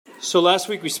So last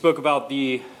week we spoke about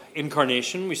the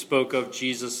incarnation. We spoke of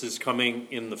Jesus' coming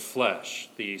in the flesh,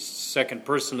 the second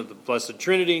person of the Blessed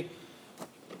Trinity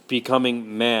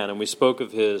becoming man. And we spoke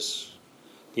of the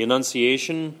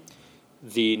Annunciation,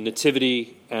 the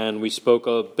Nativity, and we spoke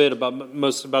a bit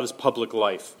about his public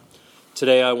life.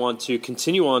 Today I want to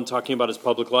continue on talking about his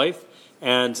public life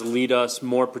and lead us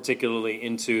more particularly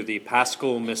into the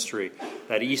Paschal Mystery,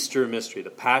 that Easter mystery, the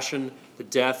passion, the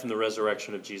death, and the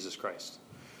resurrection of Jesus Christ.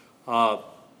 From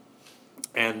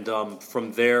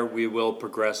there we will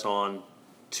progress on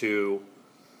to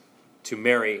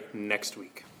Mary next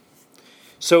week.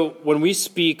 So when we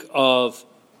speak of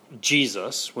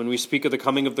Jesus, when we speak of the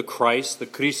coming of the Christ, the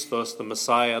Christos, the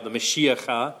Messiah, the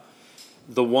Mashiach,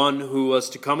 the one who was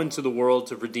to come into the world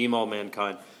to redeem all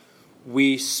mankind,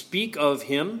 we speak of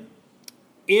him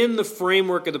in the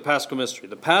framework of the Paschal Mystery.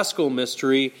 The Paschal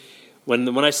Mystery,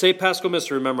 when I say Paschal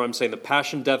Mystery, remember I'm saying the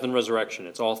passion, death, and resurrection.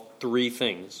 It's all three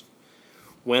things.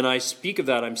 When I speak of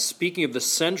that, I'm speaking of the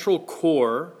central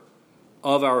core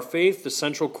of our faith, the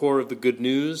central core of the good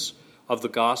news of the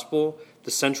gospel,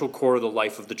 the central core of the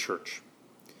life of the church.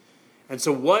 And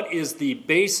so what is the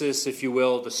basis, if you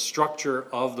will, the structure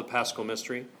of the Paschal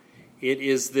Mystery? It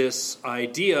is this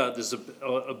idea, this is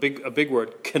a big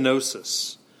word,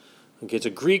 kenosis. Okay, it's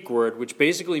a Greek word which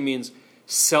basically means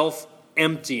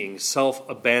self-emptying,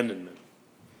 self-abandonment.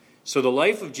 So the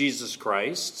life of Jesus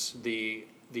Christ, the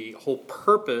whole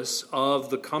purpose of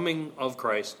the coming of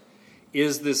Christ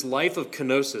is this life of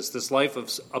kenosis, this life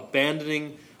of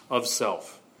abandoning of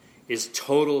self, is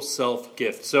total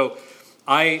self-gift. So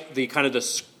an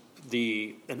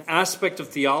aspect of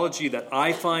theology that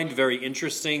I find very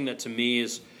interesting, that to me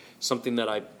is something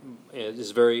that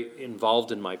is very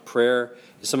involved in my prayer,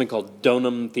 is something called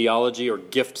donum theology or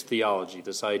gift theology.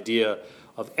 This idea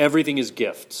of everything is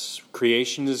gifts.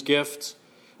 Creation is gift.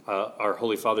 Our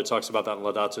Holy Father talks about that in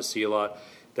Laudato Si a lot,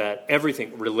 that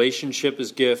everything, relationship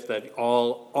is gift, that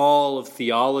all of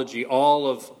theology,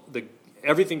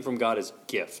 everything from God is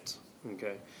gift.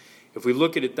 Okay? If we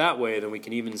look at it that way, then we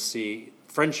can even see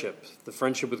friendship. The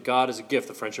friendship with God is a gift.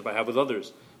 The friendship I have with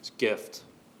others is a gift.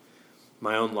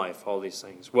 My own life, all these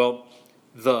things. Well,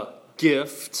 the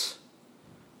gift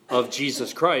of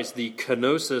Jesus Christ, the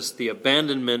kenosis, the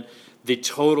abandonment, the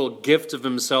total gift of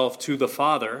himself to the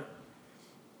Father,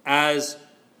 as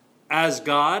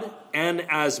God and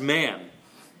as man,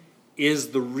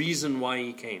 is the reason why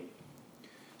he came.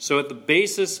 So at the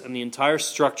basis and the entire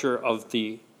structure of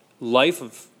the life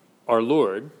of our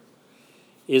Lord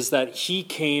is that he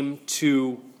came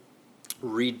to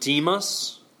redeem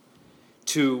us,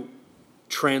 to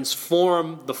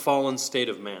transform the fallen state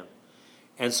of man.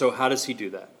 And so how does he do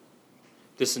that?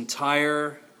 This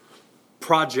entire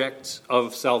project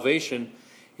of salvation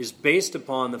is based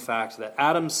upon the fact that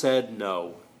Adam said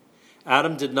no.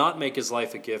 Adam did not make his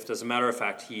life a gift. As a matter of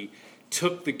fact, he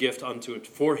took the gift unto it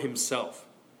for himself.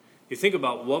 You think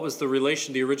about what was the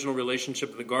original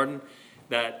relationship in the garden,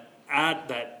 that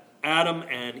Adam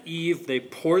and Eve, they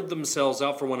poured themselves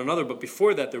out for one another, but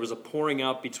before that there was a pouring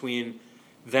out between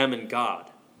them and God.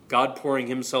 God pouring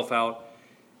himself out,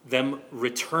 them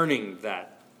returning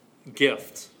that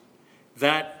gift.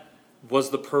 That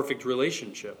was the perfect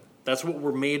relationship. That's what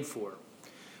we're made for.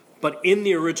 But in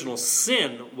the original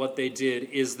sin, what they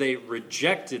did is they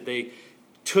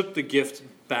took the gift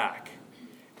back.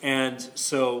 And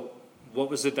so what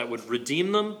was it that would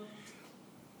redeem them?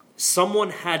 Someone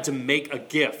had to make a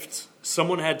gift.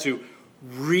 Someone had to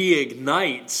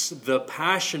reignite the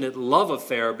passionate love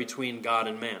affair between God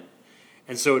and man.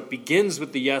 And so it begins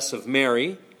with the yes of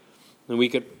Mary. And we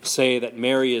could say that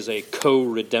Mary is a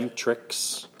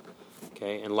co-redemptrix.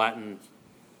 Okay, in Latin,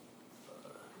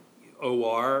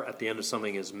 OR at the end of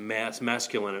something is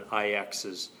masculine and IX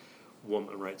is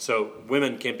woman, right? So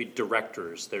women can't be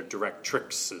directors; they're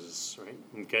directrixes, right?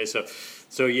 Okay,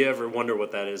 so you ever wonder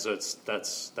what that is?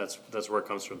 That's where it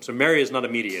comes from. So Mary is not a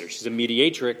mediator; she's a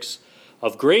mediatrix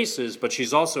of graces, but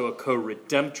she's also a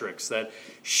co-redemptrix, that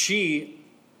she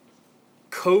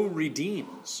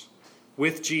co-redeems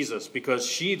with Jesus because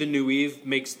she, the new Eve,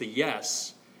 makes the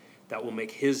yes that will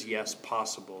make his yes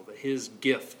possible, that his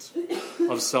gift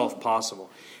of self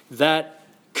possible. That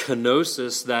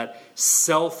kenosis, that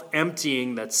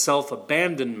self-emptying, that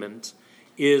self-abandonment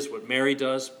is what Mary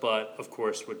does, but of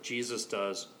course what Jesus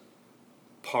does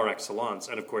par excellence.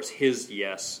 And of course his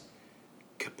yes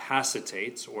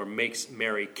capacitates or makes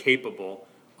Mary capable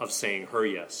of saying her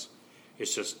yes.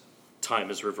 It's just time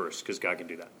is reversed because God can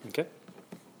do that. Okay?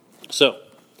 So,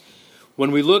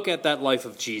 when we look at that life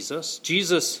of Jesus,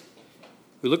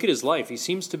 we look at his life, he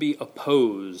seems to be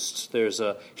opposed.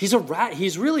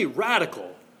 He's really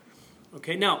radical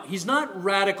Okay, now, he's not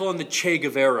radical in the Che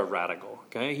Guevara radical.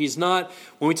 Okay, he's not,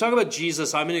 when we talk about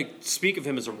Jesus, I'm going to speak of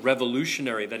him as a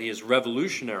revolutionary, that he is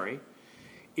revolutionary,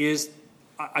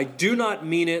 I do not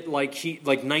mean it like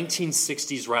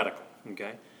 1960s radical.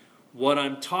 Okay, what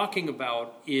I'm talking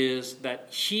about is that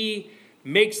he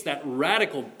makes that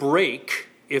radical break,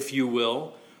 if you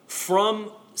will,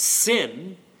 from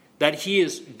sin that he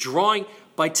is drawing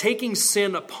by taking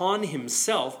sin upon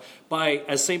himself, by,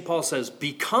 as St. Paul says,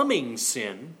 becoming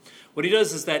sin. What he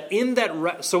does is that in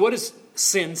that, so what is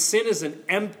sin? Sin is an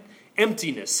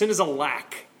emptiness. Sin is a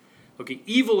lack. Okay,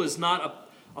 evil is not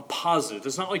a positive.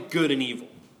 It's not like good and evil.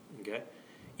 Okay,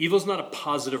 evil is not a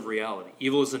positive reality.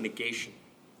 Evil is a negation.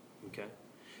 Okay,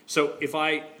 so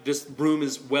this room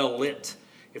is well lit.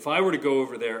 If I were to go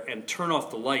over there and turn off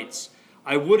the lights,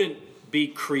 I wouldn't be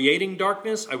creating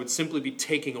darkness. I would simply be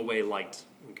taking away light.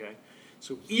 Okay,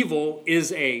 so evil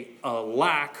is a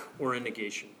lack or a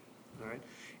negation. All right.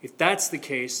 If that's the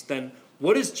case, then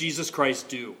what does Jesus Christ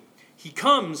do? He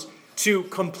comes to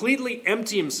completely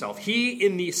empty himself. He,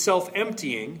 in the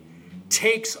self-emptying,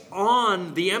 takes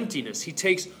on the emptiness. He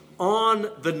takes on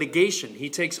the negation. He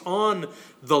takes on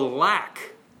the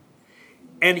lack.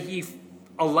 And he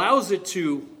allows it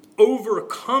to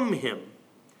overcome him.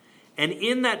 And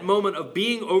in that moment of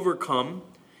being overcome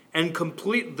and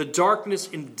complete, the darkness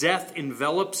and death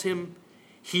envelops him,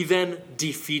 he then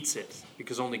defeats it,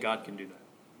 because only God can do that.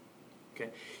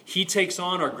 Okay? He takes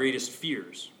on our greatest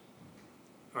fears.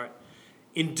 All right.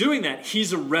 In doing that,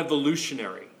 he's a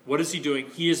revolutionary. What is he doing?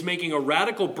 He is making a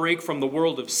radical break from the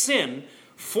world of sin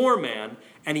for man,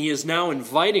 and he is now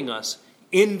inviting us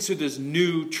into this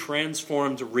new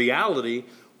transformed reality,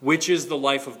 which is the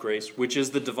life of grace, which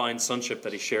is the divine sonship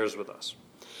that he shares with us.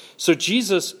 So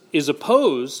Jesus is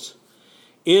opposed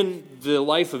in the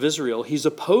life of Israel. He's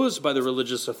opposed by the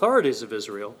religious authorities of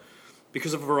Israel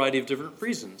because of a variety of different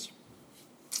reasons.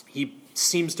 He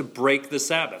seems to break the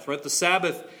Sabbath, right? The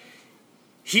Sabbath,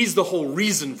 he's the whole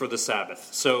reason for the Sabbath.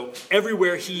 So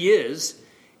everywhere he is,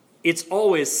 it's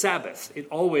always Sabbath. It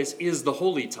always is the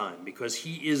holy time because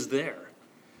he is there.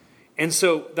 And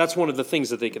so that's one of the things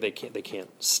that they can't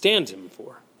stand him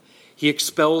for. He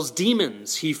expels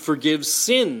demons. He forgives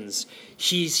sins.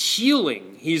 He's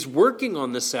healing. He's working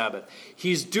on the Sabbath.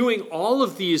 He's doing all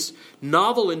of these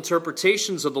novel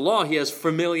interpretations of the law. He has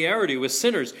familiarity with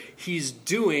sinners. He's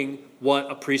doing what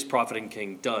a priest, prophet, and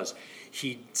king does.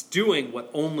 He's doing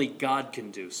what only God can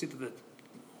do. See, the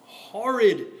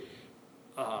horrid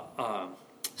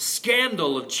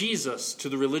scandal of Jesus to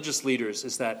the religious leaders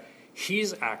is that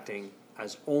he's acting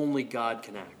as only God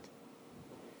can act.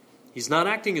 He's not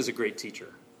acting as a great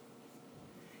teacher.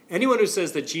 Anyone who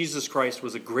says that Jesus Christ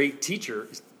was a great teacher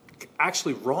is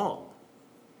actually wrong.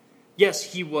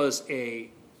 Yes, he was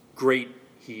he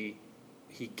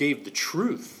gave the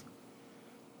truth.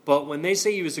 But when they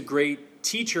say he was a great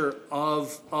teacher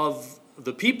of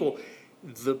the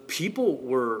people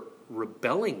were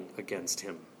rebelling against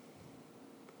him.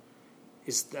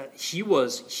 Is that he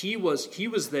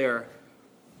was there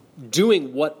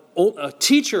doing what a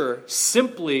teacher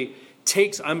simply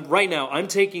takes. I'm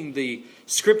taking the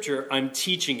scripture, I'm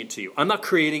teaching it to you. I'm not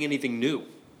creating anything new.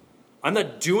 I'm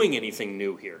not doing anything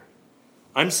new here.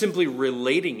 I'm simply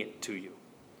relating it to you.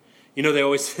 You know, they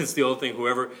always, it's the old thing,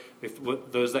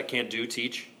 those that can't do,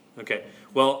 teach. Okay,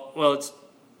 well,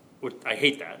 I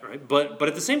hate that, right? But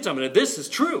at the same time, this is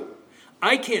true.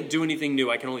 I can't do anything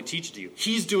new. I can only teach it to you.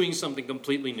 He's doing something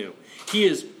completely new. He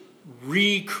is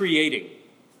recreating.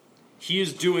 He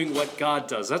is doing what God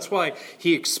does. That's why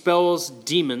he expels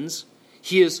demons.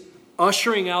 He is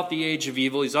ushering out the age of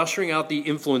evil. He's ushering out the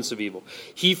influence of evil.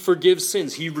 He forgives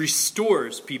sins. He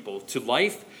restores people to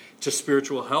life, to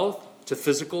spiritual health, to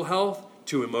physical health,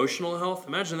 to emotional health.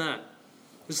 Imagine that.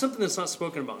 It's something that's not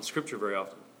spoken about in Scripture very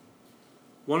often.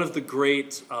 One of the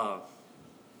great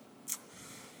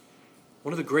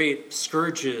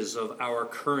scourges of our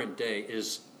current day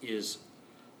is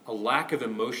a lack of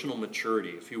emotional maturity.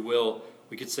 If you will,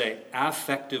 we could say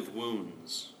affective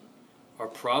wounds are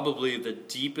probably the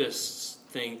deepest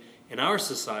thing in our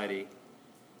society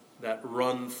that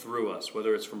run through us,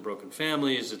 whether it's from broken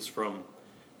families, it's from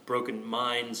broken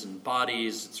minds and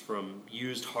bodies, it's from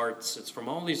used hearts, it's from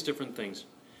all these different things.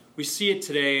 We see it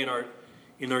today in our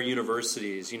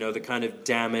universities, the kind of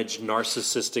damaged,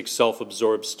 narcissistic,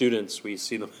 self-absorbed students. We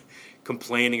see them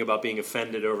complaining about being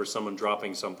offended over someone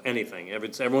dropping anything.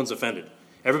 Everyone's offended.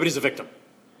 Everybody's a victim.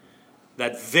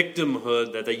 That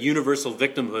victimhood, that universal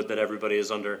victimhood that everybody is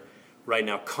under right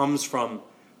now comes from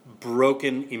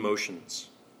broken emotions.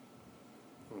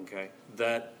 Okay?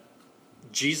 That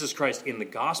Jesus Christ in the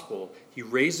gospel, he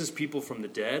raises people from the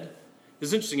dead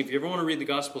It's interesting, if you ever want to read the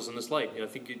Gospels in this light, I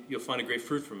think you'll find a great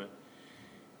fruit from it,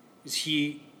 is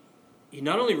he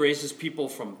not only raises people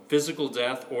from physical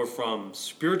death or from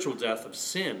spiritual death of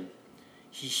sin,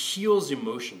 he heals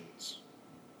emotions.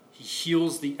 He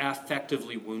heals the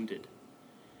affectively wounded.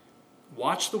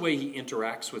 Watch the way he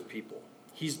interacts with people.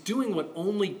 He's doing what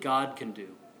only God can do.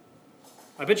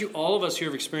 I bet you all of us here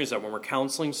have experienced that when we're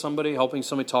counseling somebody, helping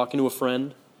somebody, talking to a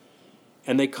friend,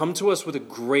 and they come to us with a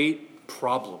great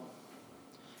problem.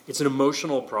 It's an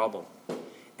emotional problem.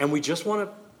 And we just want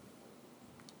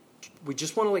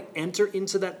to like enter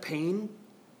into that pain.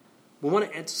 We want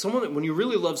to enter someone that, when you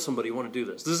really love somebody, you want to do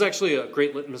this. This is actually a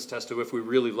great litmus test of if we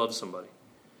really love somebody.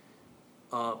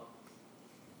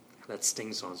 That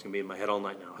Sting song is going to be in my head all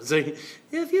night now. It's like,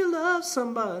 if you love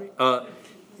somebody,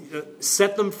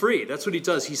 set them free. That's what he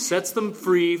does. He sets them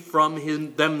free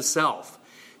from themselves.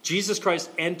 Jesus Christ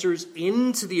enters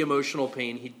into the emotional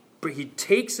pain. He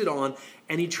takes it on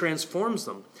and he transforms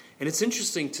them. And it's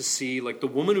interesting to see, like the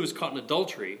woman who was caught in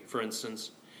adultery, for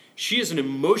instance, she is an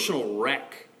emotional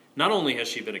wreck. Not only has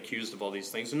she been accused of all these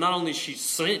things, and not only she's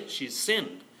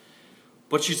sinned,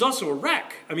 but she's also a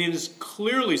wreck. I mean, it's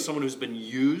clearly someone who's been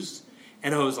used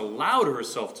and who has allowed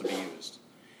herself to be used.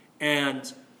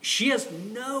 And she has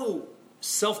no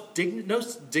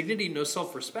dignity, no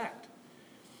self-respect.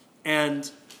 And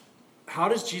how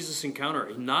does Jesus encounter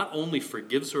her? He not only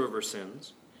forgives her of her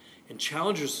sins and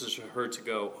challenges her to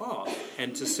go off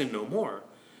and to sin no more,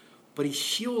 but he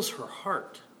heals her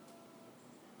heart.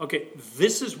 Okay,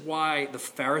 this is why the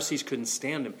Pharisees couldn't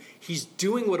stand him. He's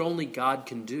doing what only God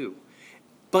can do.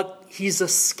 But he's a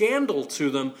scandal to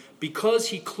them because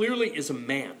he clearly is a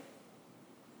man.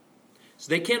 So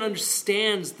they can't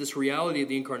understand this reality of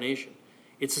the incarnation.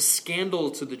 It's a scandal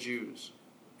to the Jews.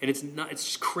 And it's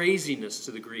just craziness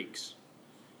to the Greeks.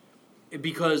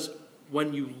 Because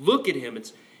when you look at him,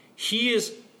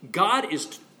 God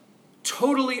is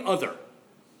totally other.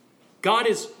 God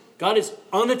is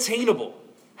unattainable.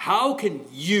 How can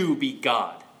you be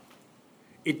God?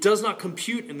 It does not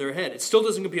compute in their head. It still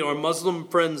doesn't compute. Our Muslim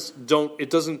friends don't.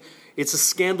 It's a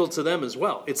scandal to them as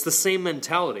well. It's the same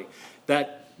mentality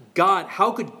that God,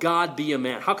 how could God be a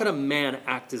man? How could a man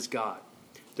act as God?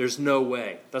 There's no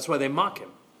way. That's why they mock him.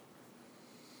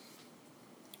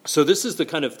 So this is the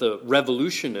kind of the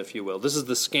revolution, if you will. This is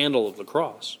the scandal of the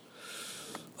cross.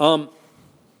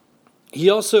 He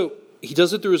does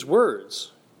it through his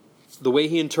words. The way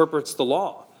he interprets the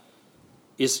law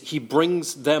is he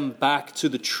brings them back to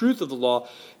the truth of the law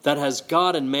that has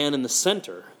God and man in the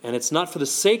center. And it's not for the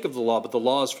sake of the law, but the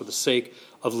law is for the sake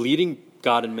of leading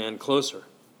God and man closer.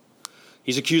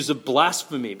 He's accused of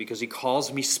blasphemy because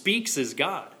he speaks as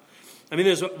God. I mean,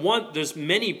 there's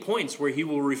many points where he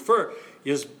will refer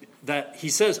that he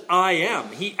says, I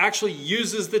am. He actually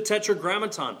uses the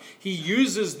tetragrammaton. He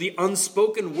uses the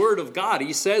unspoken word of God.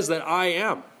 He says that I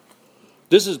am.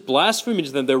 This is blasphemy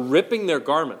to them. They're ripping their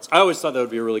garments. I always thought that would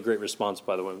be a really great response,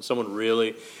 by the way. When someone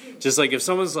really, just like if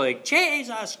someone's like,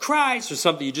 Jesus Christ or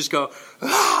something, you just go,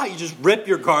 you just rip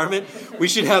your garment. We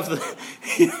should have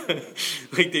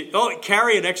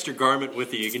carry an extra garment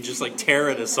with you. You can just like tear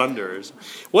it asunder.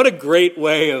 What a great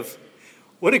way of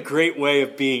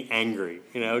being angry.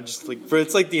 Just like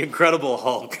it's like the Incredible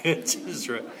Hulk. Just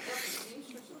right.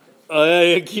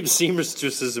 I keep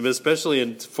seamstresses, especially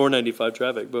in 495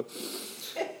 traffic,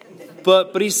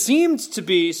 But he seems to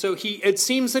be, it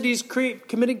seems that he's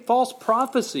committing false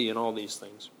prophecy and all these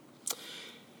things.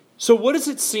 So what does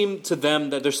it seem to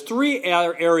them that there's three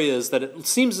areas that it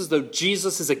seems as though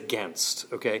Jesus is against,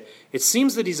 okay? It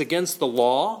seems that he's against the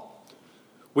law,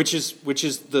 which is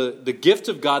the gift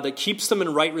of God that keeps them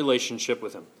in right relationship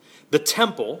with him. The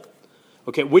temple,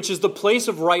 okay, which is the place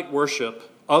of right worship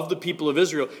of the people of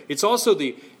Israel. It's also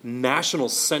the national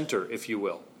center, if you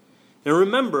will. Now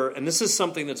remember, and this is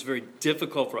something that's very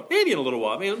difficult for us, maybe in a little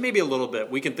while, maybe a little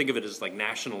bit, we can think of it as like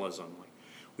nationalism.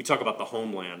 We talk about the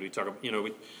homeland, we talk about,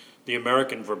 the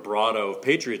American vibrato of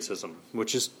patriotism,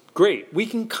 which is great. We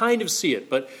can kind of see it,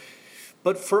 but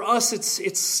for us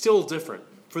it's still different.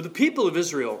 For the people of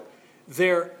Israel,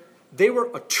 they were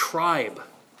a tribe.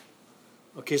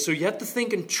 Okay, so you have to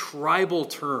think in tribal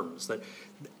terms, that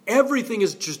everything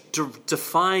is just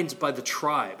defined by the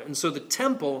tribe. And so the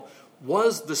temple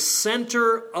was the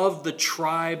center of the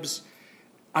tribe's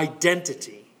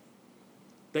identity.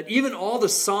 That even all the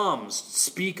Psalms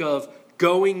speak of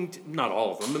not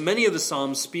all of them, but many of the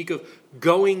Psalms speak of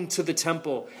going to the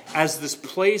temple as this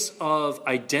place of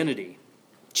identity.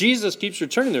 Jesus keeps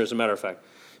returning there, as a matter of fact.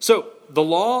 So, the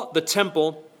law, the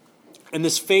temple, and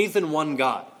this faith in one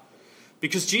God.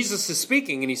 Because Jesus is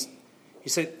speaking, and he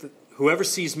said, whoever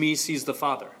sees me sees the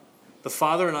Father. the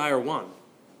Father and I are one.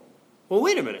 Well,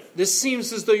 wait a minute. This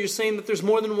seems as though you're saying that there's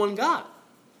more than one God.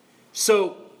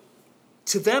 So,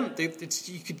 to them,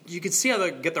 you could see how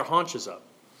they get their haunches up.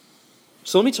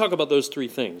 So let me talk about those three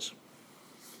things.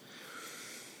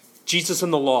 Jesus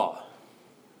and the law.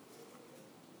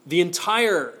 The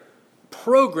entire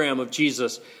program of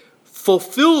Jesus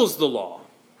fulfills the law.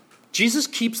 Jesus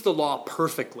keeps the law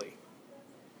perfectly.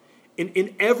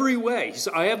 In every way. He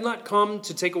said, I have not come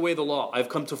to take away the law. I have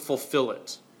come to fulfill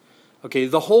it. Okay,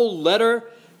 the whole letter,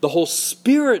 the whole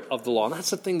spirit of the law. And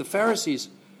that's the thing, the Pharisees,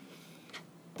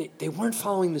 they weren't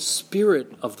following the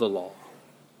spirit of the law.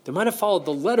 They might have followed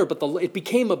the letter, but it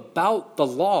became about the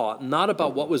law, not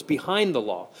about what was behind the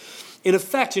law. In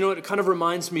effect, it kind of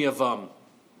reminds me of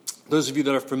those of you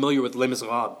that are familiar with Les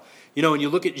Miserables. When you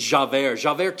look at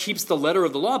Javert keeps the letter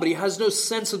of the law, but he has no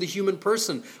sense of the human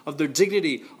person, of their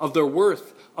dignity, of their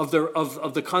worth, of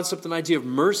the concept and idea of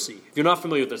mercy. If you're not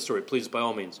familiar with that story, please, by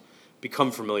all means,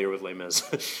 become familiar with Les Mis.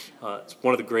 It's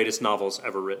one of the greatest novels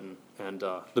ever written. And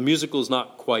the musical is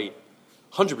not quite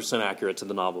 100% accurate to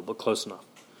the novel, but close enough.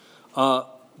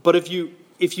 But if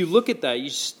you look at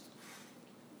that,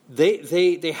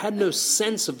 they had no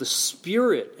sense of the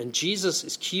spirit, and Jesus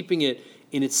is keeping it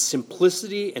in its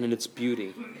simplicity and in its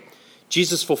beauty.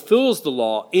 Jesus fulfills the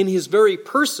law in his very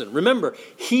person. Remember,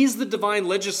 he's the divine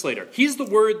legislator. He's the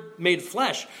Word made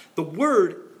flesh. The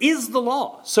Word is the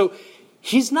law. So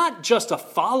he's not just a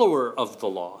follower of the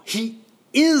law. He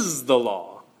is the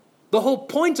law. The whole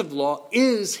point of the law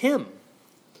is him.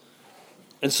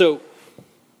 And so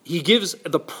he gives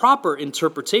the proper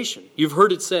interpretation. You've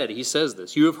heard it said. He says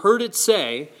this. You have heard it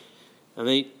say, and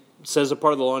then he says a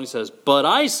part of the law, and he says, but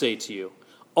I say to you.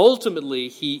 Ultimately,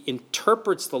 he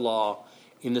interprets the law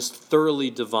in this thoroughly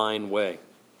divine way.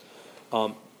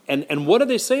 And what do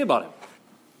they say about him?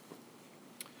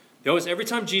 Every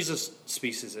time Jesus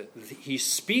speaks, he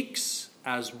speaks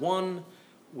as one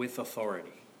with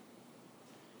authority.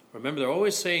 Remember, they're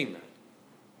always saying that.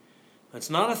 It's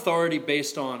not authority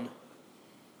based on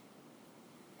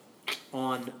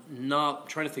not. I'm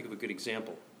trying to think of a good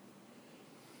example.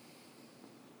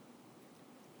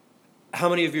 How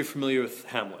many of you are familiar with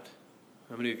Hamlet?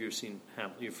 How many of you have seen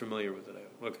Hamlet? You're familiar with it?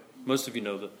 Okay. Most of you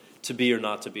know the to be or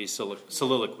not to be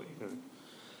soliloquy.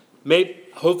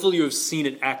 Hopefully you have seen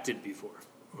it acted before.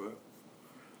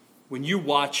 When you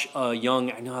watch a young,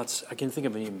 I can think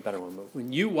of an even better one, but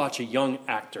when you watch a young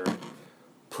actor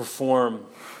perform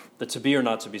the to be or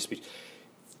not to be speech,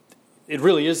 it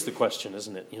really is the question,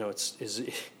 isn't it?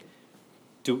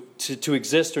 To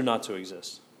exist or not to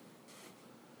exist.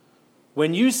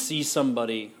 When you see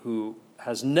somebody who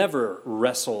has never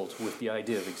wrestled with the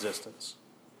idea of existence,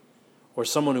 or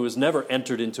someone who has never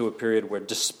entered into a period where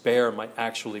despair might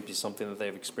actually be something that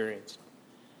they've experienced,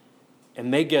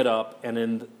 and they get up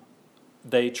and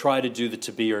they try to do the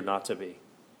to be or not to be,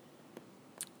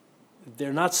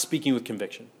 they're not speaking with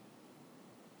conviction.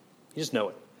 You just know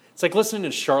it. It's like listening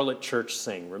to Charlotte Church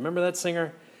sing. Remember that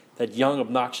singer? That young,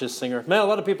 obnoxious singer? Man, a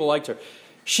lot of people liked her.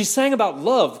 She sang about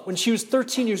love when she was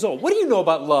 13 years old. What do you know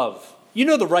about love? You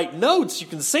know the right notes, you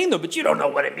can sing them, but you don't know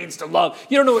what it means to love.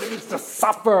 You don't know what it means to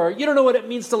suffer. You don't know what it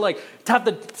means to have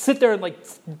to sit there and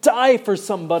die for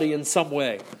somebody in some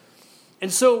way.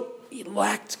 And so he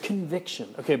lacked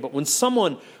conviction. Okay, but when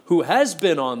someone who has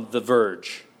been on the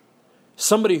verge,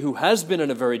 somebody who has been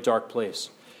in a very dark place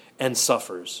and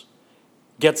suffers,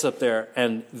 gets up there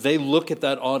and they look at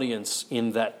that audience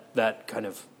in that kind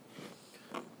of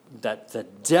the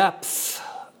depth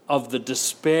of the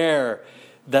despair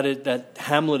that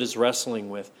Hamlet is wrestling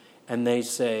with, and they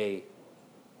say,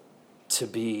 to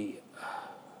be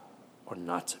or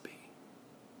not to be.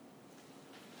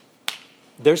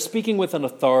 They're speaking with an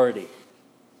authority.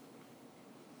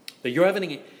 That you're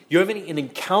having an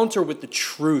encounter with the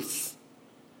truth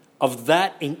of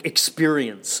that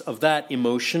experience, of that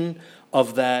emotion,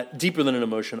 of that, deeper than an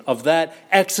emotion, of that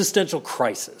existential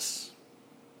crisis.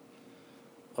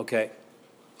 Okay?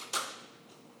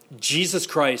 Jesus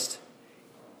Christ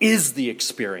is the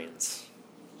experience.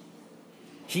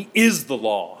 He is the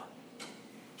law.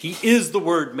 He is the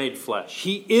Word made flesh.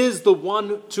 He is the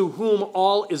one to whom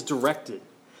all is directed.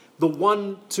 The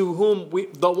one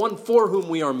for whom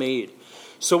we are made.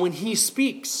 So when he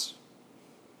speaks,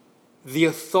 the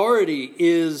authority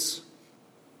is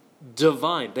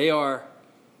divine. They are,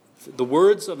 the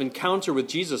words of encounter with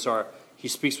Jesus are, he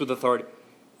speaks with authority.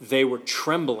 They were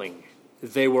trembling.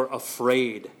 They were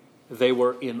afraid. They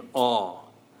were in awe.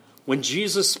 When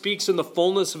Jesus speaks in the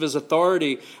fullness of his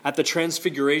authority at the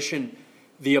transfiguration,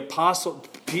 the apostle,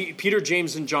 Peter,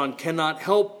 James, and John cannot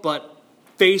help but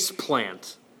face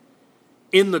plant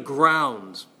in the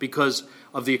ground because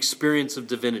of the experience of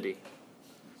divinity.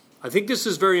 I think this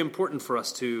is very important for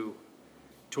us to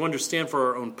understand for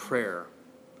our own prayer.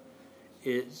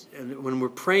 And when we're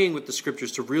praying with the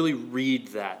Scriptures, to really read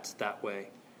that way,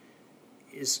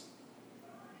 is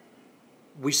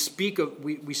we speak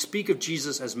of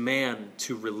Jesus as man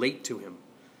to relate to him.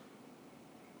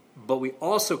 But we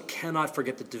also cannot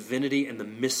forget the divinity and the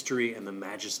mystery and the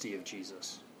majesty of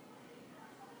Jesus.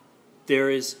 There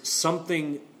is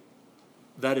something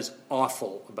that is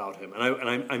awful about him.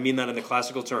 And I mean that in the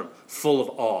classical term, full of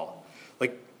awe.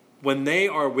 Like, when they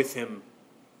are with him,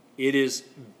 it is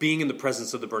being in the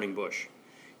presence of the burning bush.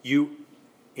 You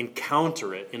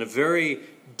encounter it in a very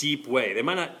deep way. They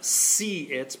might not see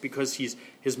it because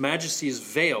his majesty is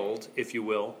veiled, if you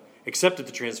will, except at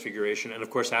the transfiguration and, of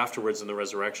course, afterwards in the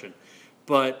resurrection.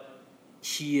 But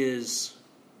he is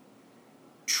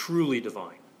truly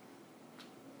divine.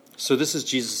 So this is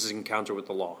Jesus' encounter with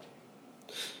the law.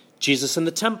 Jesus in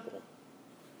the temple.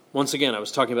 Once again, I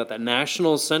was talking about that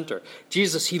national center.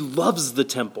 Jesus, he loves the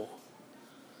temple.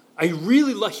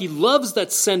 He loves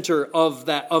that center of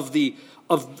the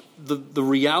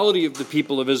reality of the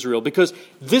people of Israel, because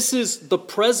this is the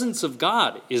presence of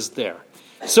God is there.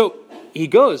 So he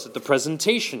goes at the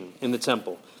presentation in the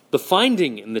temple, the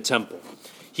finding in the temple.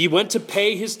 He went to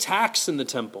pay his tax in the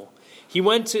temple. He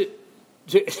went to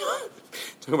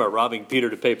talking about robbing Peter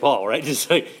to pay Paul, right? Just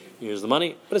like, here's the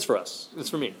money, but it's for us. It's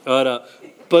for me. But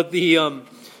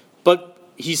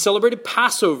he celebrated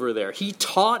Passover there. He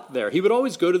taught there. He would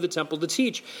always go to the temple to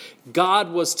teach.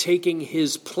 God was taking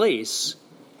his place,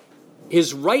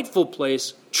 his rightful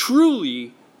place,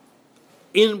 truly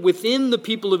within the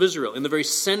people of Israel, in the very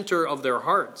center of their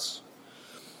hearts.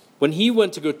 When he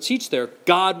went to go teach there,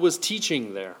 God was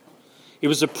teaching there. It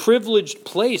was a privileged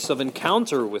place of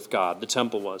encounter with God, the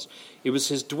temple was. It was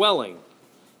his dwelling.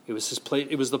 It was his place.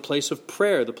 It was the place of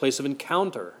prayer, the place of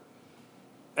encounter.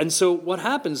 And so what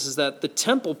happens is that the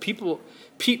temple,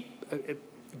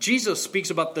 Jesus speaks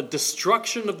about the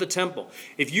destruction of the temple.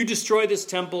 If you destroy this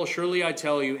temple, surely I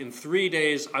tell you, in 3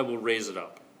 days I will raise it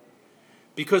up.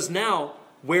 Because now,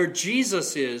 where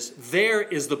Jesus is, there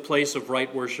is the place of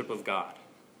right worship of God.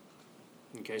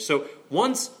 Okay, so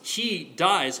once he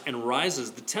dies and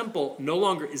rises, the temple no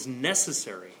longer is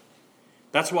necessary.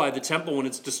 That's why the temple, when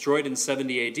it's destroyed in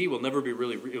 70 AD, will never be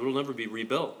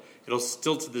rebuilt. It'll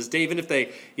still to this day, even if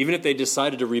they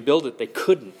decided to rebuild it, they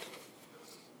couldn't.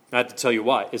 I have to tell you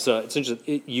why. It's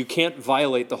interesting. You can't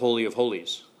violate the Holy of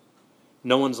Holies.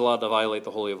 No one's allowed to violate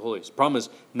the Holy of Holies. The problem is,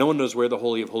 no one knows where the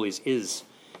Holy of Holies is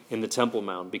in the Temple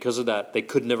Mount. Because of that, they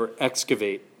could never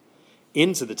excavate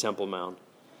into the Temple Mount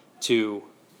to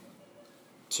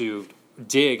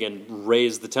dig and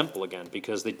raise the temple again,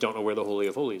 because they don't know where the Holy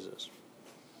of Holies is.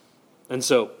 And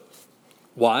so,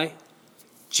 why?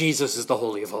 Jesus is the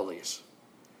Holy of Holies.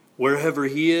 Wherever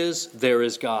he is, there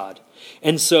is God.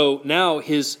 And so now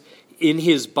in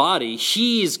his body,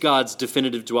 he's God's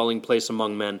definitive dwelling place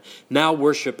among men. Now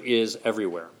worship is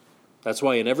everywhere. That's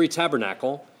why in every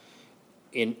tabernacle,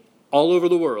 all over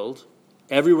the world,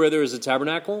 everywhere there is a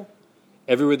tabernacle,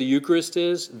 everywhere the Eucharist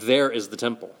is, there is the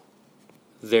temple.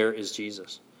 There is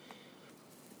Jesus.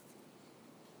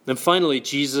 And finally,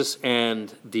 Jesus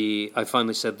and the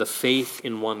faith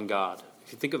in one God.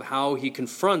 If you think of how he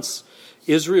confronts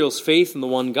Israel's faith in the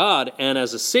one God and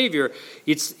as a Savior,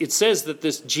 it says that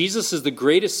this Jesus is the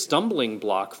greatest stumbling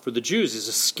block for the Jews. It's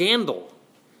a scandal.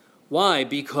 Why?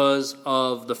 Because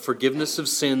of the forgiveness of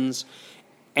sins,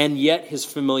 and yet his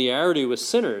familiarity with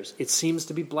sinners. It seems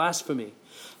to be blasphemy.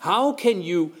 How can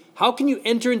you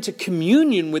enter into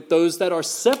communion with those that are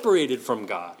separated from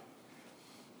God?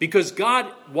 Because God,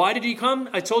 why did he come?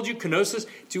 I told you, kenosis,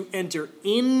 to enter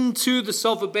into the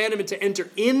self-abandonment, to enter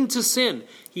into sin.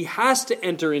 He has to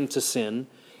enter into sin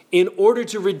in order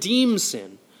to redeem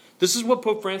sin. This is what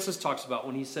Pope Francis talks about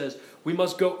when he says we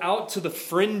must go out to the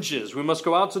fringes, we must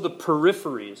go out to the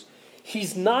peripheries.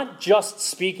 He's not just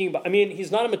speaking about,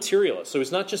 he's not a materialist, so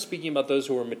he's not just speaking about those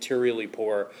who are materially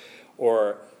poor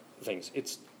or things.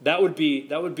 That would be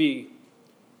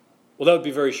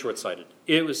very short-sighted.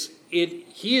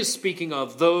 He is speaking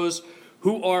of those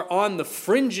who are on the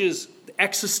fringes,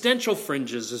 existential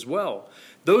fringes as well.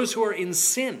 Those who are in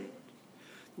sin.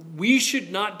 We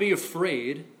should not be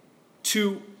afraid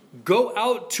to go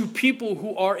out to people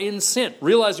who are in sin,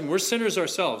 realizing we're sinners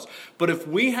ourselves. But if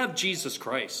we have Jesus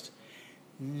Christ,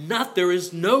 there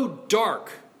is no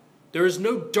darkness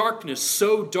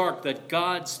so dark that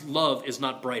God's love is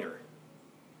not brighter.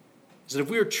 So if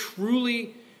we are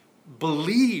truly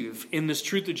believe in this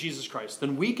truth of Jesus Christ,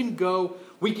 then we can go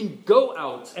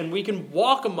out and we can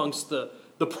walk amongst the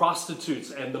the prostitutes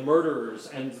and the murderers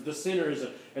and the sinners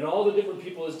and all the different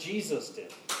people as Jesus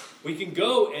did. We can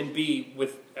go and be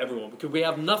with everyone because we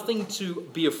have nothing to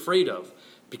be afraid of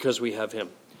because we have him.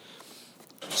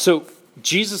 So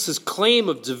Jesus' claim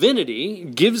of divinity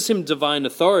gives him divine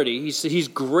authority. He's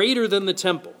greater than the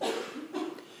temple.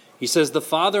 He says, the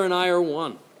Father and I are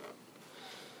one.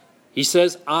 He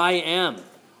says, I am.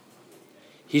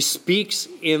 He speaks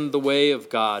in the way of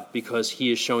God because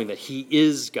he is showing that he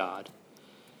is God.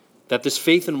 That this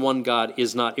faith in one God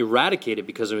is not eradicated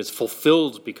because of him, it's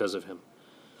fulfilled because of him.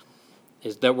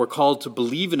 Is that we're called to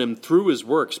believe in him through his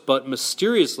works, but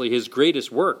mysteriously his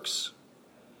greatest works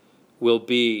will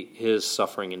be his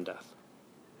suffering and death.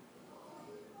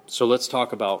 So let's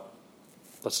talk about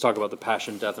the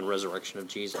passion, death, and resurrection of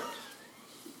Jesus.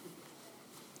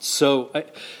 So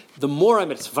the more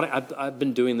it's funny, I've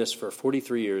been doing this for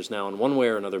 43 years now, in one way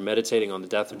or another, meditating on the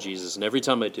death of Jesus, and every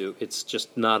time I do, it's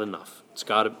just not enough. It's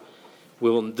got to.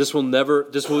 This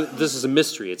is a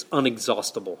mystery. It's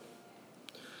unexhaustible.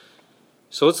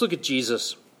 So let's look at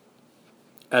Jesus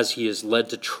as he is led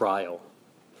to trial.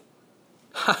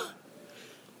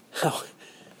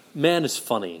 Man is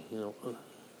funny.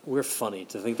 We're funny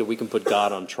to think that we can put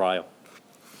God on trial.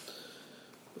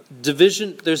 There's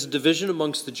a division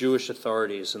amongst the Jewish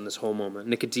authorities in this whole moment.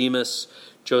 Nicodemus,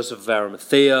 Joseph of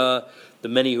Arimathea, the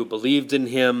many who believed in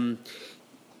him.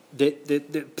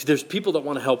 There's people that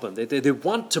want to help him. They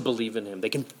want to believe in him. They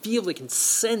can feel, they can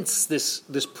sense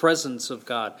this presence of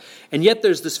God. And yet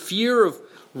there's this fear of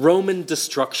Roman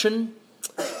destruction.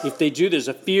 If they do, there's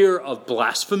a fear of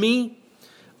blasphemy.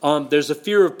 There's a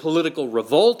fear of political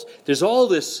revolt. There's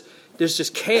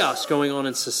just chaos going on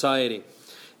in society.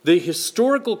 The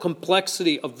historical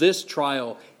complexity of this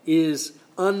trial is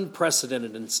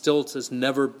unprecedented and still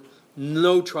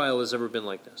no trial has ever been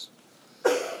like this.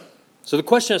 So the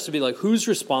question has to be who's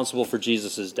responsible for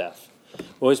Jesus' death?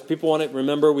 People want to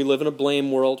remember we live in a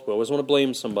blame world. We always want to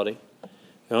blame somebody.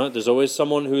 There's always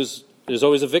there's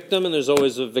always a victim and there's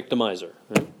always a victimizer.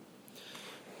 Right?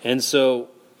 And so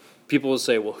people will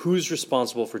say, well, who's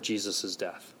responsible for Jesus'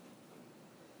 death?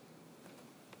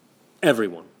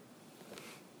 Everyone.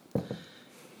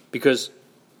 Because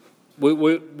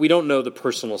we don't know the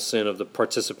personal sin of the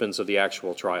participants of the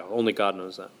actual trial. Only God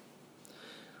knows that.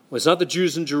 Well, it's not the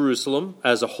Jews in Jerusalem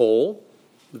as a whole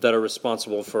that are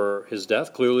responsible for his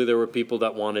death. Clearly there were people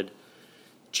that wanted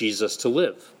Jesus to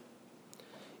live.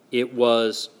 It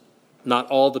was not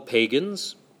all the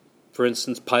pagans. For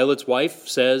instance, Pilate's wife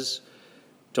says,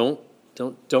 don't,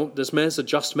 this man's a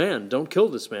just man. Don't kill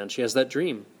this man. She has that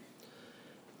dream.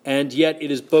 And yet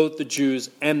it is both the Jews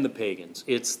and the pagans.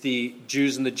 It's the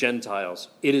Jews and the Gentiles.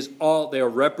 They are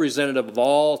representative of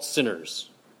all sinners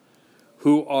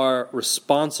who are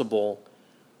responsible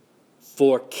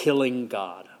for killing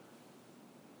God.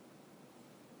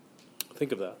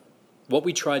 Think of that. What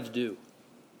we tried to do.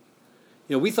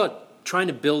 We thought trying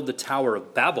to build the Tower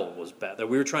of Babel was bad, that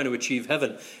we were trying to achieve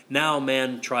heaven. Now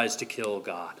man tries to kill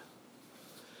God.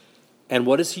 And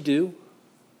what does he do?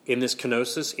 In this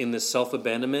kenosis, in this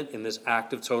self-abandonment, in this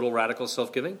act of total radical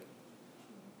self-giving,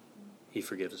 he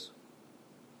forgives.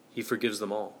 He forgives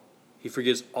them all. He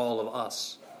forgives all of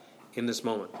us in this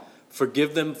moment.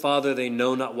 Forgive them, Father, they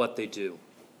know not what they do.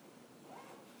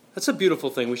 That's a beautiful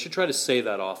thing. We should try to say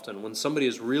that often when somebody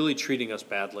is really treating us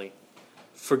badly.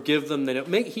 Forgive them. They know.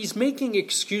 He's making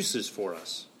excuses for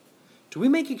us. Do we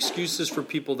make excuses for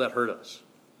people that hurt us?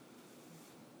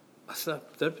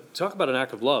 Talk about an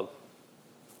act of love.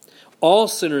 All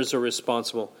sinners are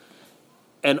responsible,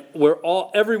 and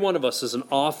every one of us is an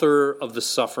author of the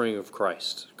suffering of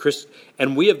Christ.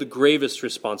 And we have the gravest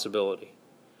responsibility,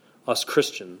 us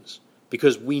Christians,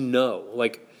 because we know,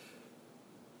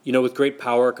 with great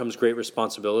power comes great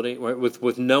responsibility. Right?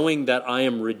 With knowing that I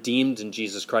am redeemed in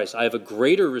Jesus Christ, I have a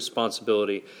greater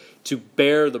responsibility to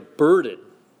bear the burden,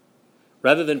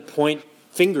 rather than point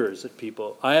fingers at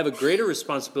people. I have a greater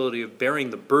responsibility of bearing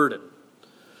the burden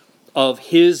of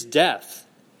his death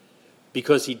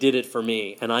because he did it for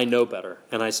me, and I know better,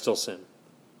 and I still sin.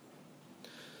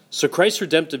 So Christ's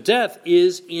redemptive death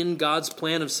is in God's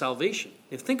plan of salvation.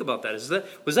 Think about that.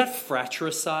 Was that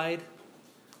fratricide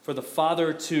for the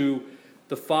Father to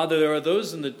the Father? There are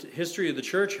those in the history of the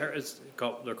church,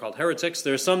 they're called heretics.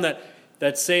 There are some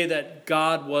that say that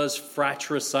God was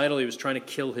fratricidal. He was trying to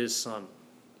kill his son.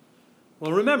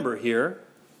 Well, remember here,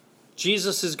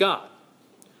 Jesus is God.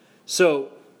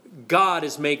 So God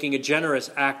is making a generous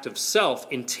act of self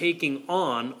in taking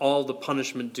on all the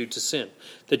punishment due to sin.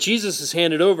 That Jesus is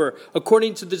handed over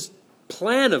according to this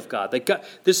plan of God.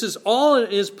 This is all in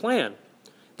his plan.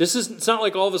 It's not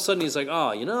like all of a sudden he's like,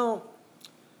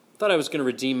 if thought I was going to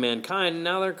redeem mankind, and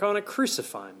now they're going to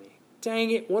crucify me.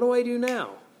 Dang it, what do I do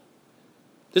now?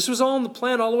 This was all in the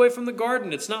plan all the way from the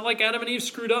garden. It's not like Adam and Eve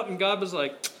screwed up and God was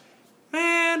like,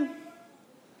 man,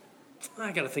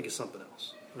 I got to think of something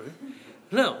else. Right?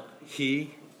 No,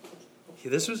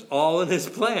 this was all in his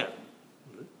plan.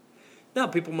 Now,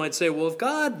 people might say, well, if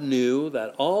God knew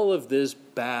that all of this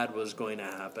bad was going to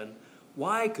happen,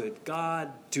 why could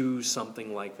God do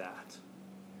something like that?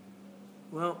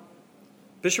 Well,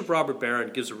 Bishop Robert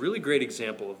Barron gives a really great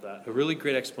example of that, a really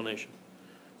great explanation.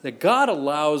 That God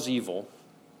allows evil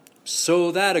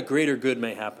so that a greater good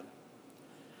may happen.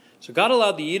 So God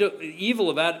allowed the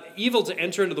evil to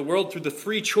enter into the world through the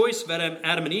free choice of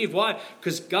Adam and Eve. Why?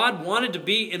 Because God wanted to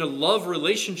be in a love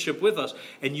relationship with us.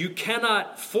 And you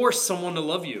cannot force someone to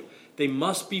love you. They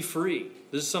must be free.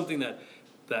 This is something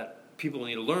that people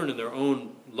need to learn in their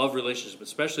own love relationship.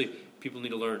 Especially people need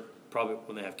to learn probably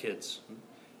when they have kids.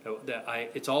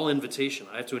 It's all invitation.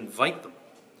 I have to invite them.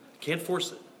 I can't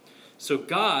force it. So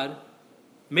God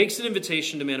makes an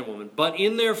invitation to man and woman. But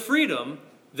in their freedom,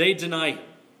 they deny him.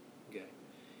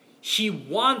 He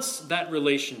wants that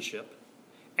relationship,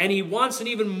 and he wants an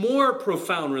even more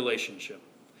profound relationship.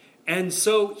 And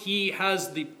so he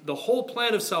has the whole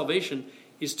plan of salvation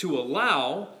is to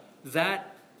allow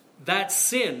that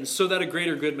sin so that a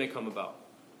greater good may come about.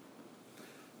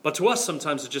 But to us,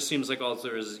 sometimes it just seems like all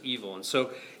there is evil. And so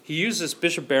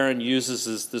Bishop Barron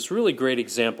uses this really great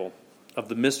example of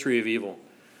the mystery of evil.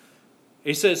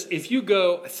 He says, if you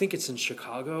go, I think it's in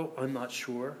Chicago, I'm not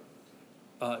sure,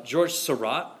 George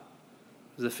Seurat,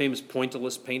 the famous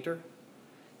pointillist painter.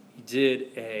 He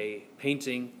did a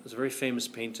painting, it was a very famous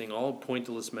painting, all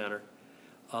pointillist manner,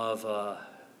 of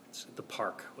the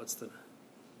park. There's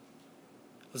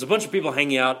a bunch of people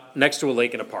hanging out next to a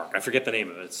lake in a park. I forget the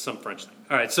name of it. It's some French thing.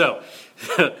 All right, so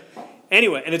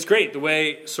anyway, and it's great. The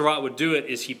way Seurat would do it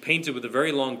is he painted with a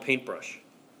very long paintbrush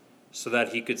so that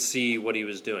he could see what he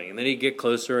was doing. And then he'd get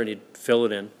closer and he'd fill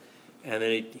it in, and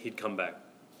then he'd come back.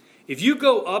 If you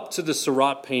go up to the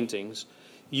Seurat paintings,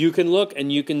 you can look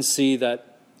and you can see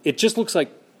that it just looks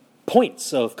like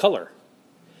points of color.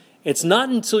 It's not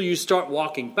until you start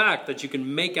walking back that you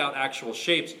can make out actual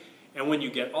shapes. And when you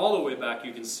get all the way back,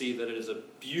 you can see that it is a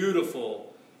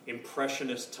beautiful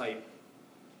impressionist type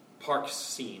park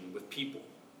scene with people.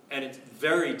 And it's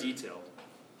very detailed.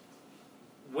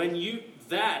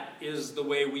 That is the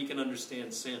way we can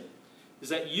understand sin. Is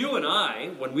that you and I,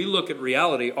 when we look at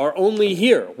reality, are only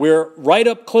here. We're right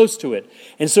up close to it.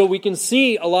 And so we can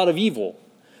see a lot of evil.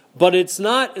 But it's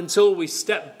not until we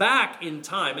step back in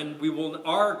time, and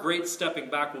our great stepping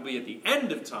back will be at the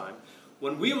end of time,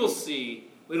 when we will see,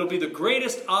 it'll be the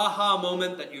greatest aha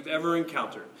moment that you've ever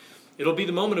encountered. It'll be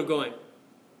the moment of going,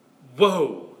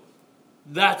 whoa,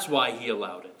 that's why he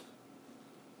allowed it.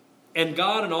 And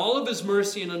God, in all of his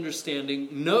mercy and understanding,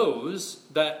 knows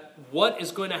that what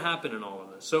is going to happen in all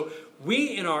of this. So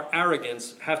we, in our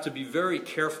arrogance, have to be very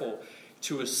careful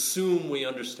to assume we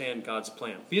understand God's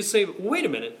plan. You say, wait a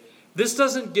minute, this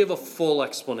doesn't give a full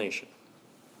explanation.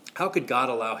 How could God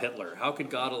allow Hitler? How could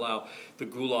God allow the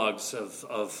gulags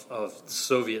of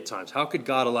Soviet times? How could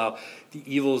God allow the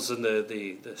evils and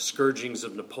the scourgings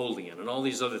of Napoleon and all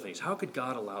these other things? How could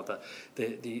God allow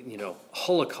the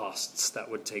holocausts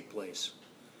that would take place?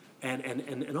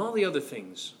 And all the other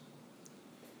things?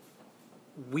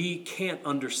 We can't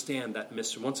understand that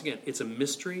mystery. Once again, it's a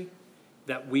mystery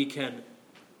that we can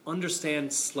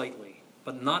understand slightly,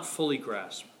 but not fully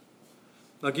grasp.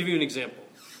 I'll give you an example.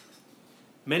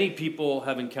 Many people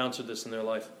have encountered this in their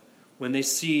life. When they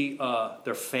see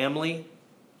their family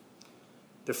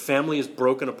is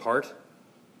broken apart.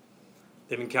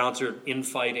 They've encountered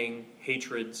infighting,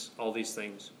 hatreds, all these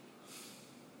things.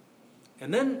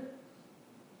 And then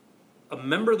a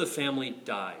member of the family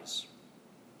dies.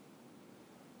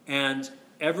 And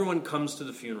everyone comes to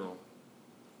the funeral,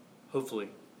 hopefully.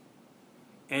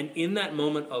 And in that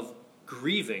moment of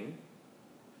grieving,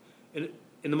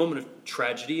 in the moment of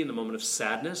tragedy, in the moment of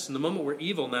sadness, in the moment where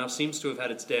evil now seems to have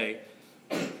had its day,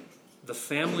 the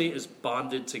family is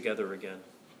bonded together again.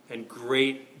 And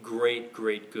great, great,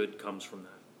 great good comes from that.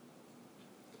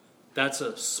 That's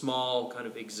a small kind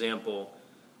of example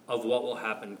of what will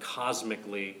happen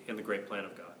cosmically in the great plan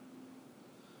of God.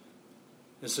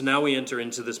 And so now we enter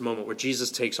into this moment where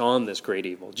Jesus takes on this great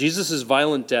evil. Jesus'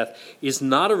 violent death is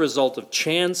not a result of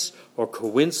chance or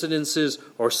coincidences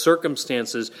or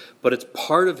circumstances, but it's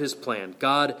part of his plan.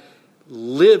 God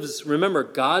lives, remember,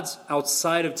 God's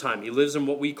outside of time. He lives in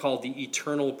what we call the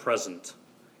eternal present.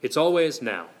 It's always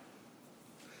now.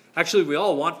 Actually, we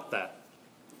all want that.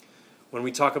 When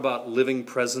we talk about living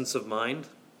presence of mind,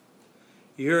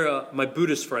 You hear my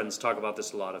Buddhist friends talk about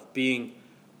this a lot, of being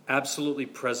absolutely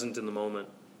present in the moment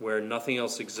where nothing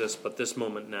else exists but this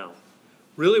moment now.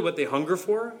 Really what they hunger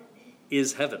for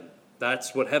is heaven.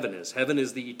 That's what heaven is. Heaven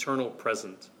is the eternal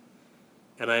present.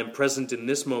 And I am present in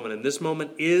this moment, and this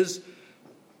moment is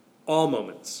all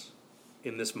moments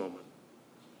in this moment.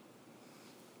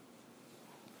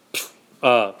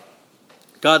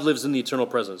 God lives in the eternal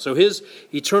present. So his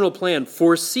eternal plan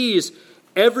foresees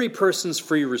every person's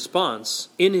free response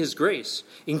in his grace,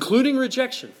 including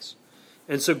rejections.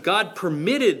 And so God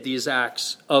permitted these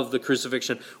acts of the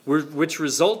crucifixion, which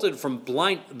resulted from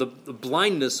the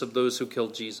blindness of those who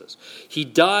killed Jesus. He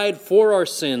died for our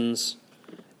sins,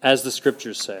 as the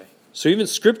Scriptures say. So even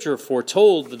Scripture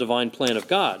foretold the divine plan of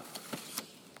God.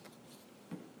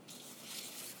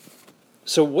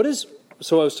 So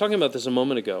I was talking about this a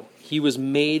moment ago. He was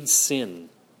made sin.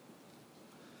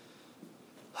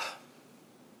 I'm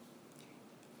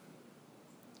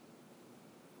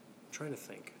trying to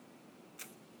think.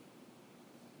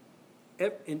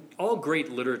 In all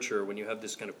great literature, when you have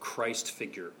this kind of Christ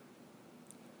figure,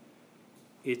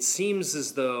 it seems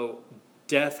as though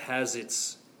death has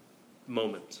its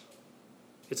moment.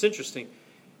 It's interesting.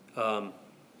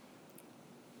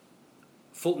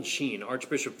 Fulton Sheen,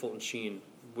 Archbishop Fulton Sheen,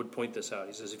 would point this out.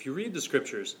 He says, if you read the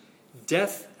Scriptures,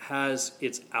 death has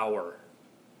its hour.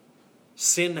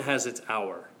 Sin has its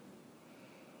hour.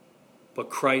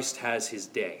 But Christ has his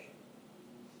day.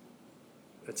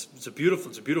 It's a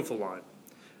beautiful line.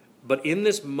 But in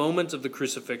this moment of the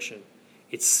crucifixion,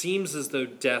 it seems as though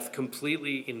death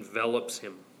completely envelops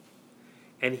him,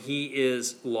 and he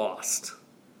is lost.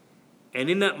 And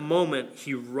in that moment,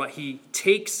 he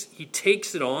takes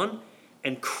it on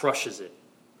and crushes it.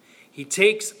 He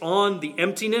takes on the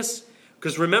emptiness,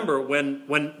 because remember,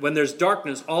 when there's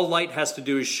darkness, all light has to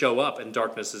do is show up, and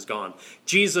darkness is gone.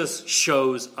 Jesus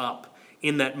shows up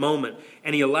in that moment,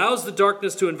 and he allows the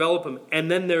darkness to envelop him,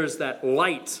 and then there's that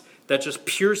light that just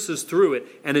pierces through it,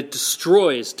 and it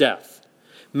destroys death.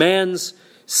 Man's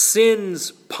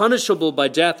sins punishable by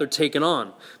death are taken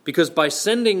on, because by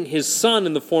sending his son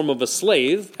in the form of a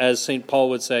slave, as St. Paul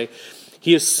would say,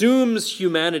 he assumes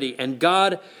humanity, and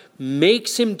God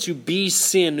makes him to be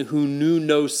sin who knew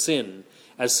no sin,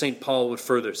 as St. Paul would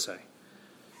further say.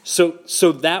 So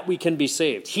that we can be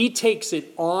saved. He takes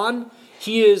it on.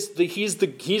 He's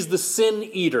the sin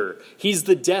eater. He's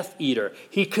the death eater.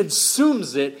 He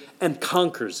consumes it and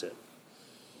conquers it.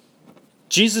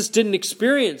 Jesus didn't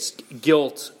experience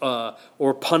guilt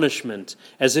or punishment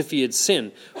as if he had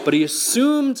sinned, but he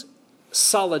assumed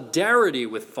solidarity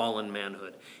with fallen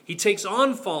manhood. He takes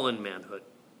on fallen manhood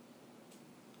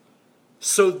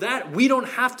so that we don't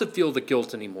have to feel the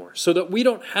guilt anymore, so that we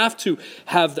don't have to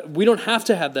have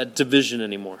that division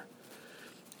anymore.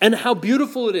 And how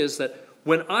beautiful it is that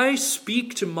when I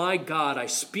speak to my God, I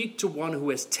speak to one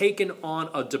who has taken on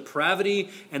a depravity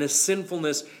and a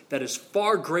sinfulness that is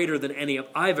far greater than any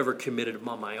I've ever committed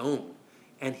on my own.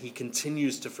 And he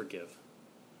continues to forgive.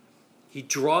 He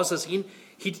draws us in.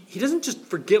 He doesn't just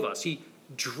forgive us. I'm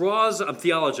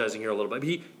theologizing here a little bit, but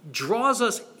he draws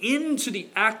us into the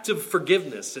act of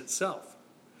forgiveness itself.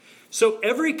 So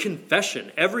every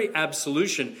confession, every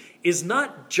absolution is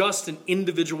not just an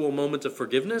individual moment of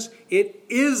forgiveness. It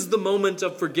is the moment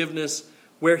of forgiveness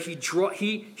where he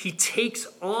takes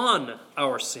on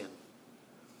our sin.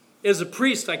 As a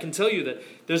priest, I can tell you that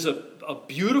there's a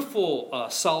beautiful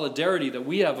solidarity that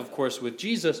we have, of course, with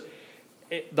Jesus,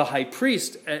 the high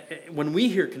priest, when we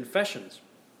hear confessions.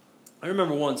 I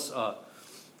remember once, it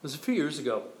was a few years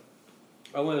ago,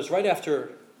 it was right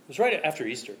after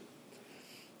Easter,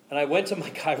 and I went to my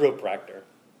chiropractor,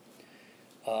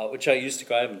 which I used to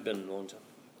go. I haven't been in a long time.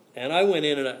 And I went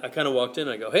in and I kind of walked in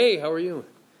and I go, "Hey, how are you?"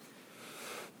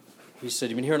 He said,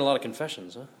 "You've been hearing a lot of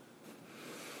confessions, huh?"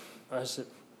 I said,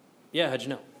 "Yeah, how'd you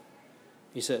know?"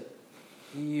 He said,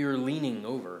 "You're leaning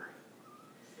over."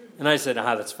 And I said,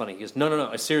 "That's funny." He goes,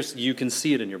 No, seriously, you can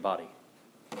see it in your body.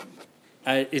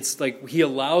 It's like he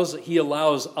allows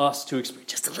us to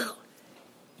experience just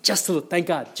a little, thank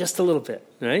God, just a little bit,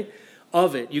 right?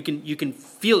 Of it. You can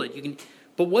feel it.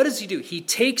 But what does he do? He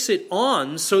takes it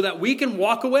on so that we can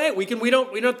walk away. We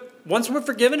don't once we're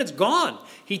forgiven, it's gone.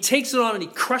 He takes it on and he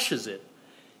crushes it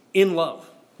in love.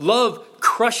 Love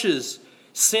crushes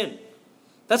sin.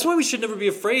 That's why we should never be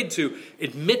afraid to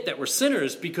admit that we're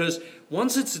sinners, because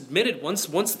once it's admitted, once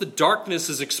the darkness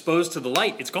is exposed to the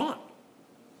light, it's gone.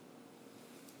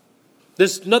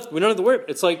 There's nothing, we don't have to worry.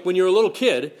 It's like when you're a little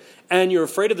kid and you're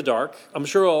afraid of the dark. I'm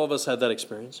sure all of us had that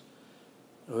experience.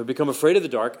 We become afraid of the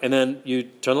dark, and then you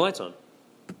turn the lights on.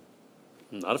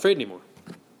 I'm not afraid anymore.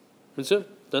 That's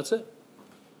it.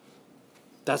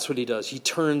 That's what he does. He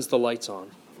turns the lights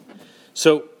on.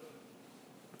 So,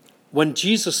 when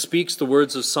Jesus speaks the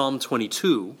words of Psalm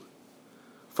 22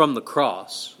 from the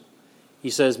cross, he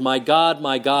says, my God,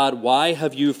 why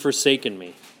have you forsaken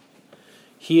me?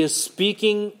 He is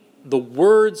speaking the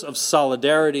words of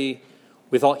solidarity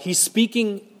with all. He's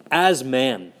speaking as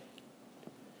man.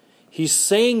 He's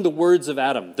saying the words of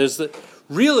Adam.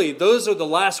 Really, those are the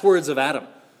last words of Adam.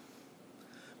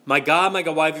 My God,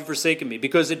 why have you forsaken me?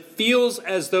 Because it feels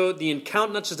as though the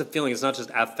encounter, not just a feeling, it's not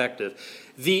just affective.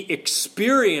 The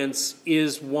experience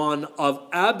is one of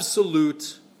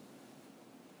the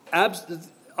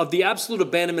absolute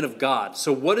abandonment of God.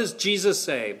 So what does Jesus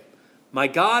say? My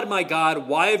God,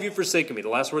 why have you forsaken me? The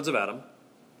last words of Adam.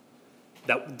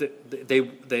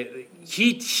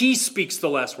 He speaks the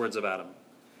last words of Adam,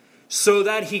 so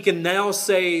that he can now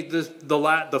say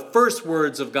the first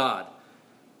words of God.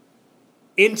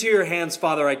 Into your hands,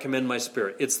 Father, I commend my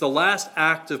spirit. It's the last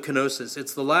act of kenosis.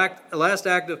 It's the last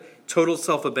act of total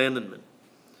self-abandonment.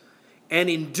 And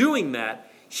in doing that,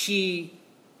 he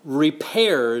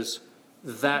repairs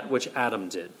that which Adam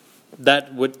did.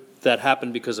 That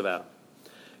happened because of Adam.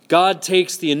 God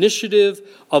takes the initiative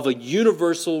of a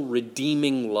universal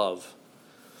redeeming love.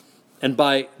 And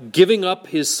by giving up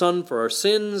his Son for our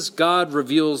sins, God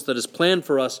reveals that his plan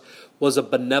for us was a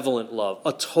benevolent love,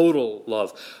 a total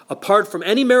love, apart from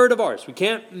any merit of ours. We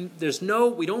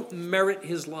don't merit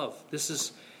his love.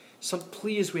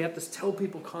 Please, we have to tell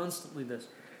people constantly this.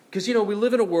 Because, we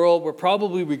live in a world where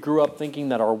probably we grew up thinking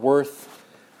that our worth,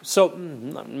 so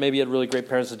maybe you had really great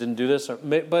parents that didn't do this,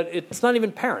 but it's not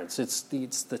even parents. It's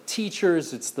the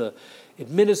teachers, it's the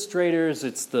administrators,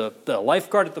 it's the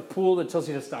lifeguard at the pool that tells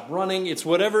you to stop running. It's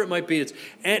whatever it might be.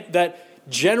 That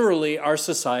generally our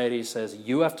society says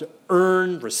you have to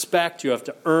earn respect, you have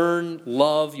to earn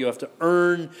love, you have to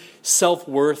earn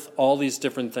self-worth, all these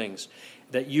different things.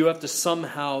 That you have to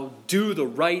somehow do the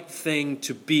right thing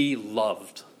to be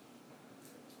loved.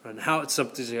 And how it's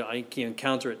something I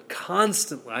encounter it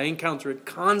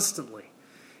constantly.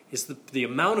 Is the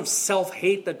amount of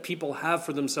self-hate that people have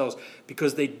for themselves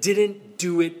because they didn't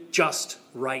do it just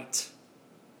right.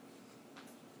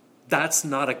 That's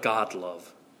not a God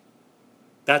love.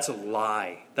 That's a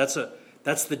lie. That's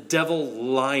the devil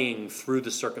lying through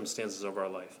the circumstances of our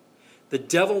life. The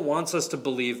devil wants us to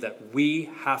believe that we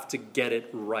have to get it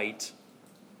right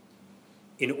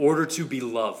in order to be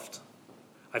loved.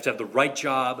 I have to have the right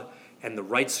job and the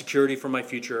right security for my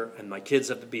future, and my kids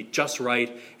have to be just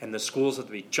right, and the schools have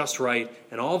to be just right,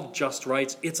 and all the just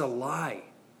rights. It's a lie.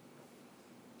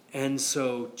 And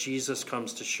so Jesus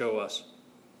comes to show us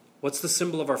what's the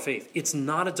symbol of our faith. It's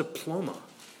not a diploma.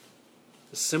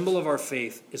 The symbol of our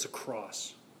faith is a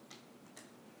cross.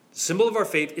 The symbol of our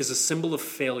faith is a symbol of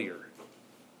failure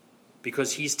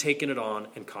because he's taken it on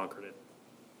and conquered it.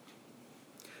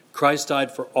 Christ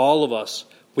died for all of us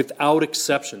without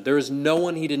exception. There is no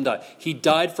one he didn't die. He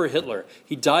died for Hitler.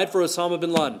 He died for Osama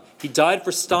bin Laden. He died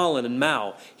for Stalin and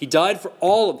Mao. He died for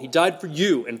all of them. He died for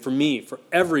you and for me, for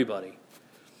everybody.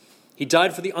 He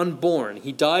died for the unborn.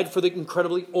 He died for the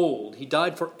incredibly old. He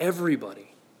died for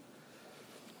everybody.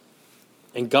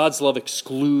 And God's love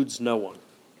excludes no one.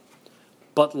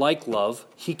 But like love,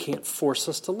 he can't force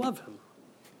us to love him.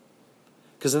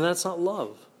 Because then that's not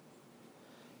love.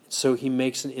 So he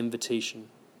makes an invitation.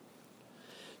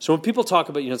 So when people talk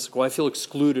about, it's like, well, I feel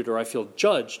excluded or I feel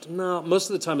judged. No, most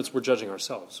of the time we're judging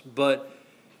ourselves. But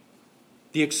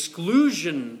the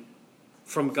exclusion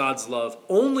from God's love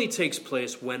only takes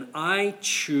place when I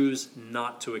choose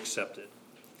not to accept it.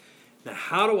 Now,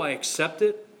 how do I accept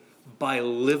it? By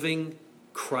living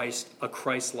a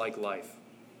Christ-like life.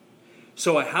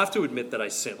 So I have to admit that I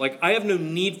sin. Like, I have no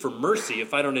need for mercy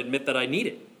if I don't admit that I need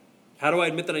it. How do I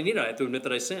admit that I need it? I have to admit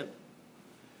that I sin.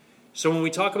 So when we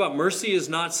talk about mercy, is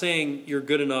not saying you're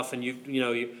good enough and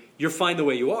you're fine the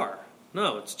way you are.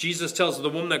 No, it's Jesus tells the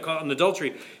woman that caught in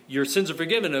adultery, your sins are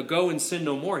forgiven, now go and sin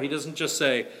no more. He doesn't just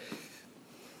say,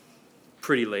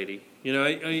 pretty lady.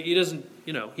 He doesn't,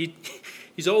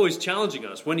 he's always challenging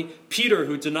us. Peter,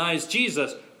 who denies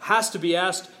Jesus, has to be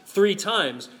asked 3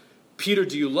 times, Peter,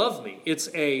 do you love me? It's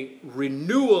a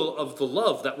renewal of the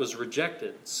love that was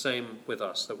rejected. Same with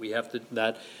us,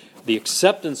 that the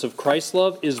acceptance of Christ's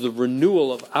love is the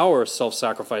renewal of our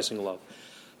self-sacrificing love.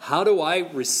 How do I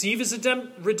receive his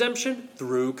redemption?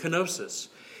 Through kenosis.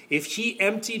 If he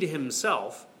emptied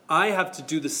himself, I have to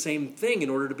do the same thing in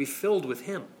order to be filled with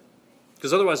him.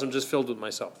 Because otherwise I'm just filled with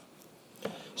myself.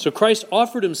 So Christ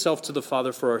offered himself to the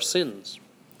Father for our sins.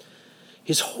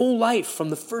 His whole life,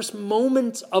 from the first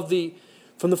moment of the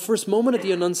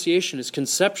Annunciation, his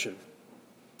conception,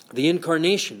 the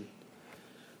incarnation,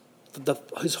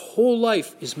 His whole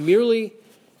life is merely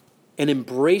an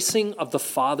embracing of the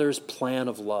Father's plan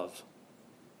of love,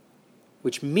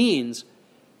 which means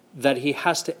that he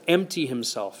has to empty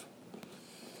himself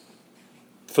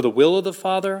for the will of the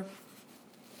Father.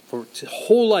 For his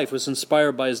whole life was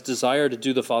inspired by his desire to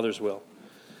do the Father's will.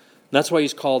 And that's why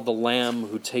he's called the Lamb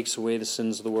who takes away the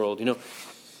sins of the world. Well,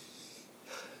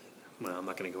 I'm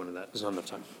not going to go into that. There's not enough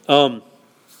time.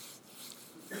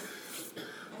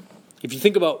 If you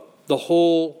think about the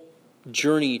whole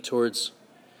journey towards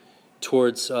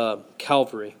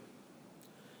Calvary,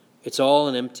 it's all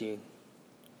an emptying.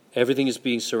 Everything is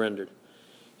being surrendered.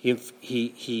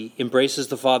 He embraces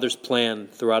the Father's plan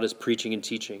throughout his preaching and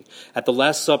teaching. At the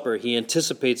Last Supper, he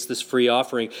anticipates this free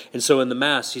offering. And so in the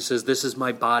Mass, he says, this is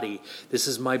my body, this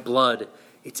is my blood.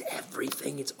 It's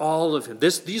everything, it's all of him.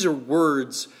 These are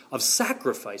words of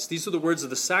sacrifice. These are the words of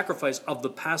the sacrifice of the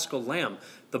Paschal Lamb.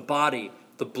 The body,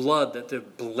 the blood that they're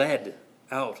bled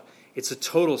out. It's a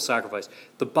total sacrifice.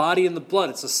 The body and the blood,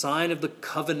 it's a sign of the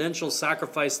covenantal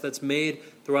sacrifice that's made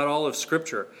throughout all of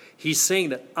Scripture. He's saying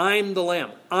that I'm the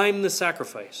lamb, I'm the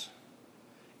sacrifice.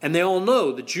 And they all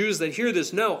know, the Jews that hear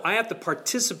this know, I have to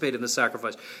participate in the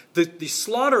sacrifice. The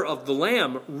slaughter of the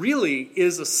lamb really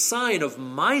is a sign of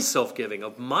my self-giving,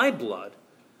 of my blood.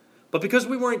 But because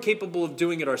we weren't capable of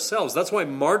doing it ourselves, that's why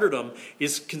martyrdom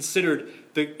is considered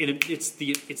it's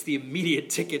the immediate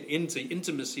ticket into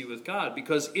intimacy with God,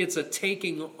 because it's a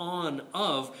taking on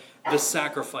of the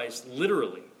sacrifice,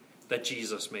 literally, that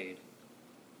Jesus made.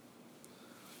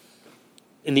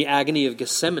 In the agony of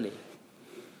Gethsemane,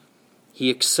 he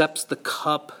accepts the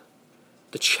cup,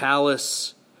 the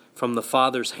chalice from the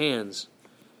Father's hands.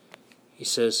 He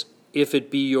says, if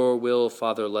it be your will,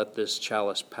 Father, let this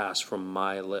chalice pass from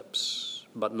my lips.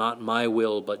 But not my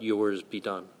will, but yours be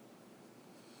done.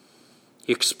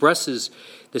 He expresses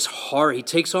this horror. He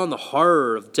takes on the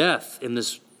horror of death in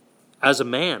this as a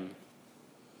man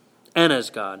and as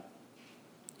God.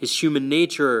 His human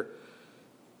nature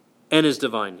and his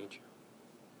divine nature.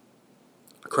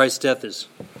 Christ's death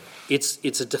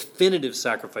it's a definitive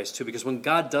sacrifice too, because when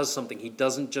God does something, he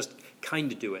doesn't just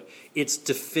kind of do it. It's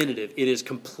definitive. It is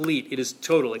complete. It is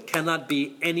total. It cannot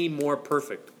be any more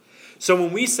perfect. So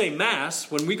when we say Mass,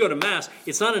 when we go to Mass,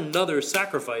 it's not another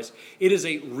sacrifice. It is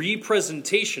a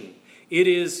representation. It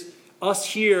is us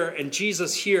here and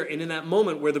Jesus here. And in that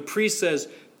moment where the priest says,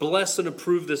 bless and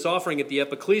approve this offering at the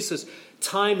epiclesis,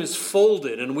 time is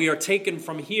folded and we are taken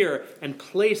from here and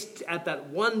placed at that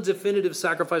one definitive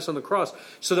sacrifice on the cross,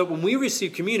 so that when we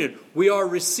receive communion, we are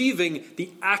receiving the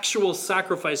actual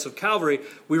sacrifice of Calvary.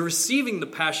 We're receiving the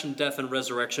passion, death, and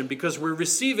resurrection, because we're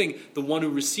receiving the one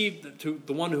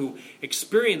who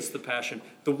experienced the passion,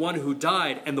 the one who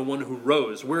died, and the one who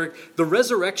rose. Where the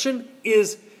resurrection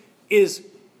is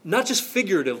not just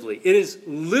figuratively, it is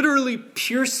literally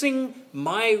piercing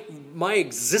my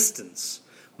existence.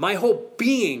 My whole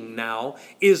being now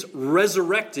is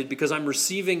resurrected because I'm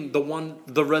receiving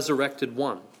the resurrected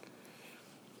one.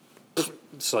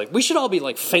 It's like, we should all be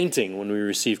like fainting when we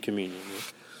receive communion.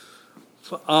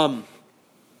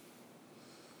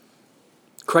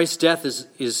 Christ's death we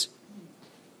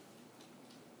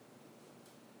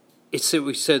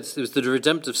said it was the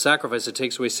redemptive sacrifice that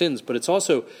takes away sins, but it's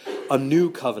also a new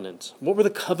covenant. What were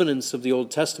the covenants of the Old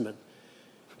Testament?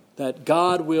 That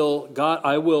I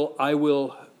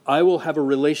will have a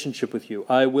relationship with you.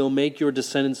 I will make your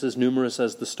descendants as numerous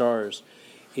as the stars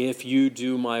if you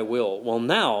do my will. Well,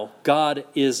 now God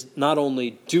is not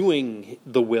only doing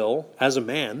the will as a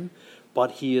man,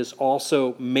 but he is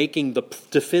also making the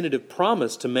definitive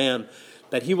promise to man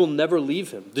that he will never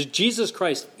leave him. Jesus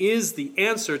Christ is the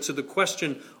answer to the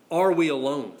question, are we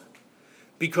alone?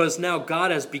 Because now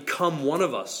God has become one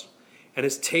of us and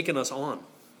has taken us on.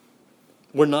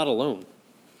 We're not alone.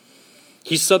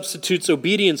 He substitutes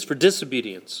obedience for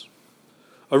disobedience.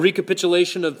 A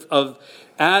recapitulation of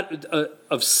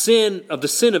the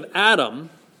sin of Adam,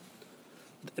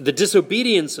 the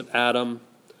disobedience of Adam,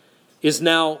 is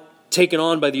now taken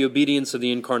on by the obedience of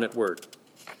the incarnate Word.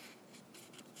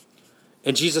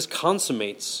 And Jesus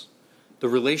consummates the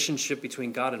relationship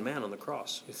between God and man on the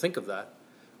cross. You think of that.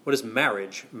 What is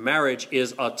marriage? Marriage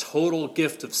is a total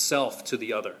gift of self to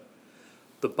the other.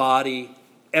 The body,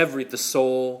 the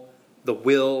soul, the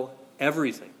will,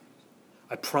 everything.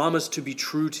 I promise to be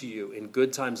true to you in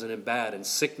good times and in bad, in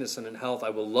sickness and in health.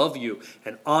 I will love you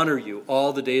and honor you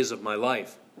all the days of my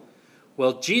life.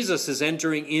 Well, Jesus is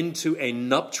entering into a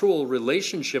nuptial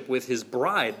relationship with his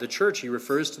bride, the church. He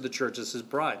refers to the church as his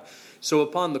bride. So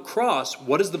upon the cross,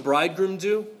 what does the bridegroom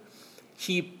do?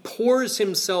 He pours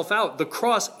himself out. The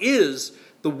cross is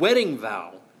the wedding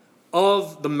vow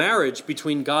of the marriage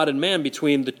between God and man,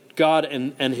 between God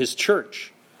and his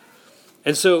church.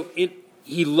 And so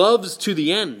he loves to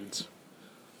the end.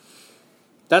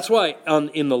 That's why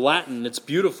in the Latin, it's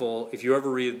beautiful, if you ever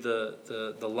read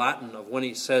the Latin of when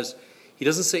he says, he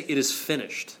doesn't say it is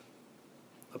finished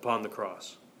upon the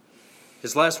cross.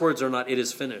 His last words are not it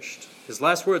is finished. His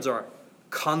last words are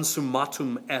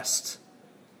consummatum est.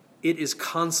 It is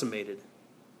consummated.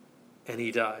 And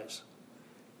he dies.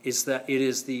 Is that it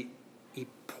is he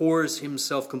pours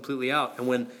himself completely out.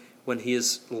 And when he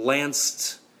is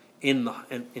lanced in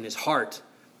his heart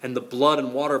and the blood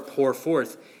and water pour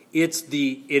forth, it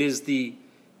is the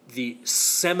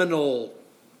seminal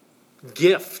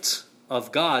gift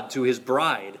of God to his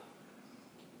bride.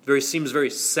 Seems very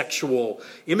sexual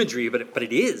imagery, but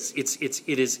it is.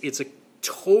 It is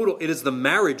the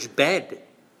marriage bed.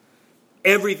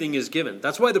 Everything is given.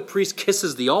 That's why the priest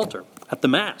kisses the altar at the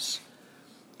Mass.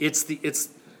 Here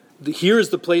is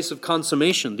the place of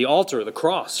consummation, the altar, the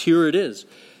cross. Here it is.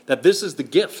 That this is the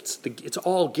gift. It's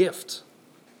all gift.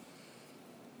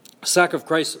 The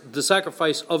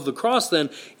sacrifice of the cross, then,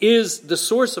 is the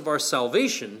source of our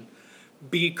salvation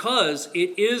because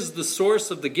it is the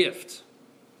source of the gift.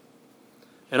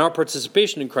 And our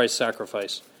participation in Christ's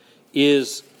sacrifice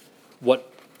is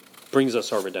what brings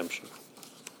us our redemption.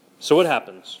 So what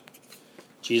happens?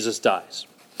 Jesus dies.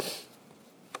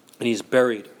 And he's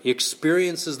buried. He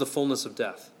experiences the fullness of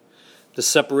death, the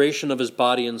separation of his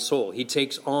body and soul. He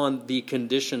takes on the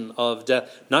condition of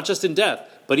death, not just in death,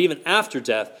 but even after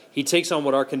death. He takes on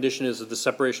what our condition is of the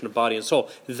separation of body and soul,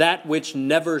 that which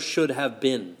never should have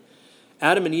been.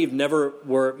 Adam and Eve never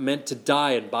were meant to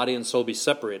die and body and soul be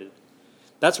separated.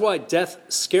 That's why death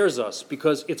scares us,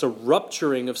 because it's a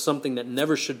rupturing of something that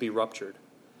never should be ruptured.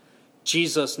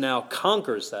 Jesus now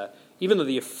conquers that. Even though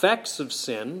the effects of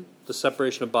sin, the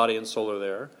separation of body and soul, are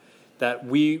there, that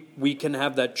we can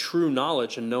have that true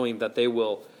knowledge and knowing that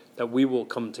we will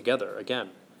come together again,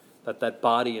 that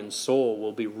body and soul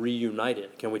will be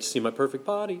reunited. Can't wait to see my perfect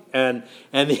body. And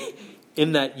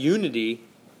in that unity,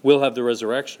 we'll have the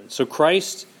resurrection. So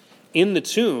Christ in the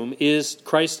tomb is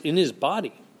Christ in his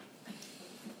body.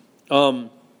 So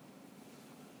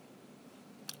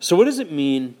what does it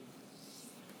mean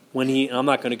when I'm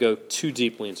not going to go too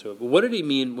deeply into it, but what did he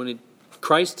mean when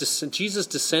Jesus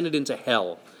descended into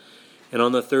hell, and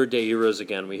on the third day he rose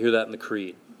again? We hear that in the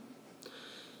Creed.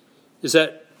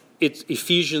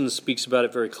 Ephesians speaks about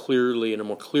it very clearly in a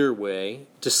more clear way.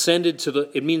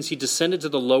 It means he descended to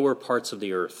the lower parts of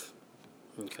the earth.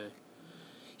 Okay.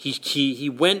 He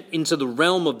went into the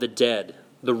realm of the dead,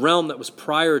 the realm that was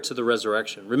prior to the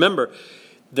resurrection. Remember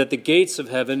that the gates of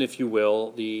heaven, if you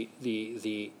will, the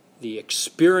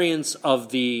experience of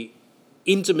the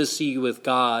intimacy with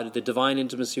God, the divine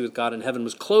intimacy with God in heaven,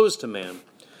 was closed to man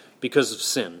because of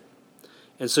sin.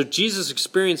 And so Jesus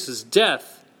experiences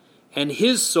death, and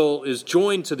his soul is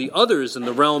joined to the others in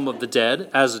the realm of the dead,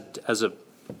 as a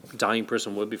dying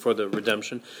person would before the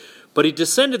redemption. But he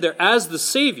descended there as the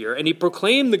Savior, and he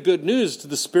proclaimed the good news to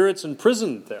the spirits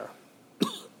imprisoned there.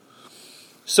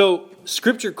 So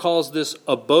Scripture calls this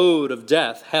abode of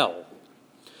death hell,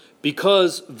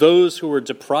 because those who were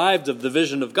deprived of the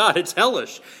vision of God, it's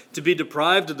hellish to be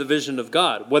deprived of the vision of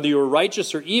God. Whether you were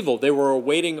righteous or evil, they were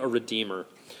awaiting a Redeemer.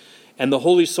 And the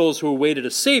holy souls who awaited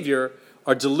a Savior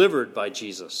are delivered by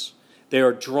Jesus. They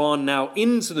are drawn now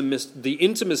into the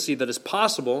intimacy that is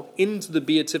possible, into the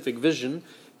beatific vision,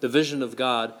 the vision of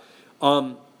God,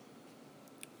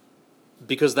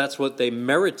 because that's what they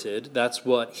merited. That's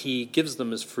what he gives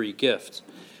them as free gift.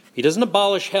 He doesn't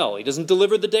abolish hell. He doesn't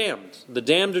deliver the damned. The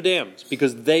damned are damned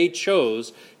because they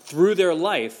chose through their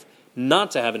life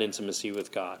not to have an intimacy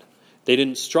with God. They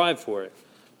didn't strive for it.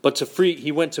 But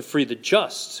he went to free the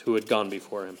just who had gone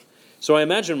before him. So I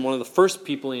imagine one of the first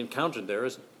people he encountered there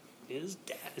is his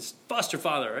dad, his foster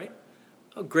father, right?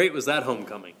 How great was that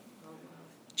homecoming?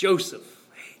 Joseph.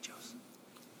 Hey, Joseph.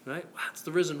 Right? Wow, it's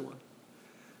the risen one.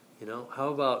 How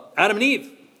about Adam and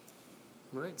Eve?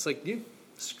 Right? It's like, you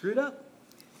screwed up,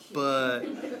 but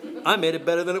I made it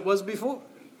better than it was before.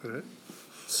 Right?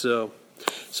 So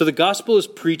the gospel is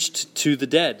preached to the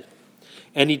dead,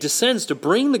 and he descends to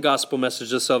bring the gospel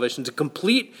message of salvation to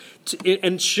complete,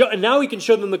 and now he can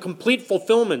show them the complete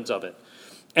fulfillment of it.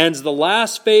 And the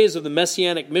last phase of the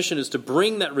messianic mission is to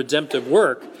bring that redemptive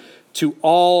work to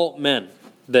all men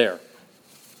there.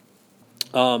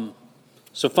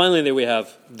 So finally, there we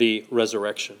have the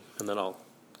resurrection, and then I'll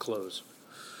close.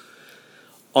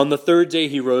 On the third day,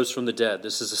 he rose from the dead.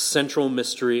 This is a central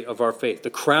mystery of our faith, the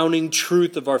crowning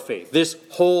truth of our faith. This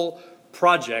whole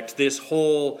project, this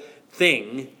whole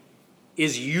thing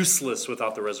is useless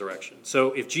without the resurrection.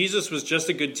 So if Jesus was just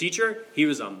a good teacher, he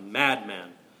was a madman,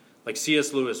 like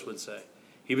C.S. Lewis would say.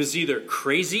 He was either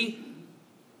crazy,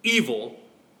 evil,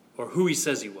 or who he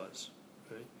says he was.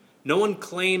 Right? No one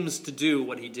claims to do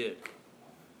what he did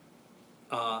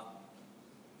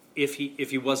if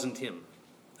he wasn't him,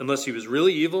 unless he was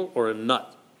really evil or a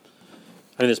nut.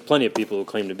 I mean, there's plenty of people who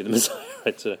claim to be the Messiah.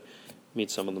 I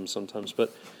meet some of them sometimes,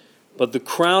 but the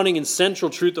crowning and central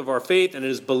truth of our faith, and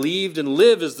it is believed and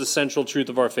lived as the central truth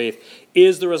of our faith,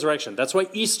 is the resurrection. That's why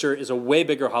Easter is a way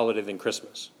bigger holiday than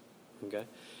Christmas. Okay,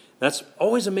 that's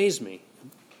always amazed me.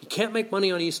 You can't make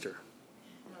money on Easter.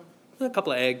 A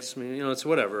couple of eggs, I mean, it's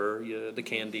whatever, the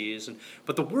candies,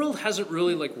 but the world hasn't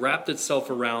really wrapped itself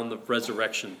around the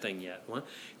resurrection thing yet.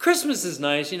 Christmas is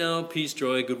nice, peace,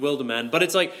 joy, goodwill to men, but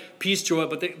it's like peace, joy.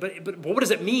 But what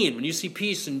does it mean when you see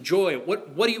peace and joy?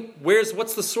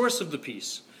 What's the source of the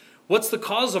peace? What's the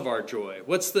cause of our joy?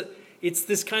 It's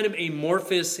this kind of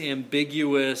amorphous,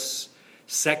 ambiguous,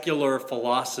 secular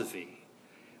philosophy.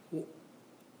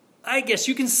 I guess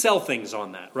you can sell things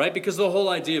on that, right? Because the whole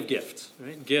idea of gifts,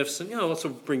 right? Gifts, and let's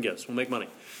bring gifts. We'll make money.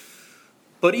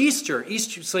 But Easter,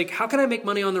 it's like, how can I make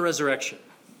money on the resurrection?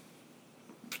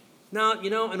 Now,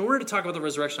 in order to talk about the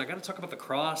resurrection, I got to talk about the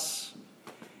cross.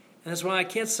 And that's why I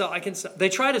can sell. They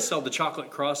try to sell the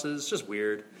chocolate crosses. It's just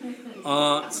weird.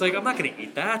 It's like, I'm not going to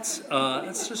eat that.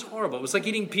 That's just horrible. It was like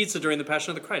eating pizza during the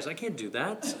Passion of the Christ. I can't do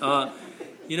that.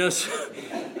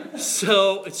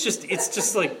 So it's just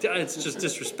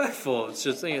disrespectful.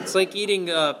 It's like eating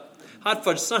hot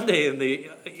fudge sundae in the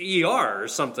ER or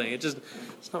something. It's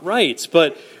not right.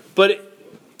 But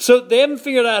so they haven't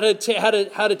figured out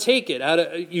how to take it, how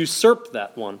to usurp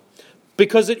that one,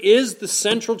 because it is the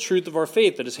central truth of our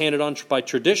faith that is handed on by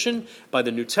tradition, by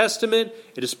the New Testament.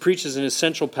 It is preached as an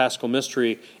essential Paschal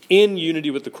mystery in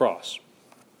unity with the cross.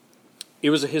 It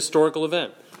was a historical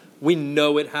event. We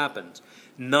know it happened.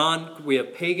 We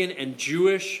have pagan and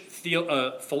Jewish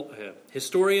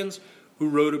historians who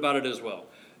wrote about it as well.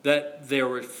 That there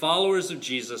were followers of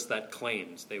Jesus that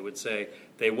claimed. They would say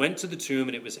they went to the tomb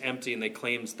and it was empty, and they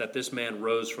claimed that this man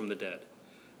rose from the dead.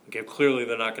 Okay, clearly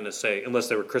they're not going to say, unless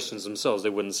they were Christians themselves, they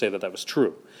wouldn't say that was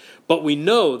true. But we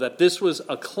know that this was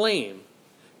a claim.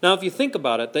 Now, if you think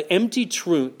about it, the empty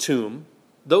tomb,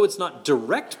 though it's not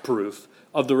direct proof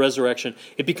of the resurrection,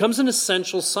 it becomes an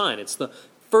essential sign. It's the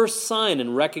first sign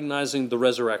in recognizing the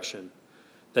resurrection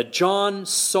that John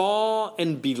saw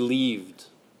and believed.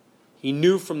 He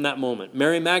knew from that moment.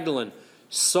 Mary Magdalene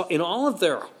saw, in all of they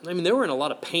were in a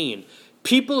lot of pain.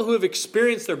 People who have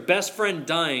experienced their best friend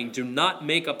dying do not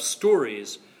make up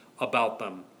stories about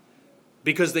them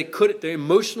because they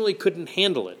emotionally couldn't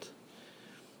handle it.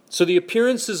 So the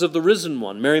appearances of the risen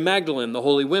one, Mary Magdalene, the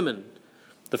holy women,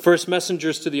 the first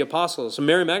messengers to the apostles. So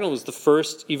Mary Magdalene was the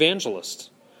first evangelist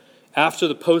after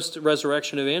the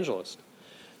post-resurrection evangelist.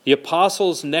 The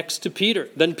apostles next to Peter,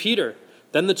 then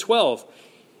the 12.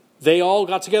 They all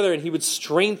got together and he would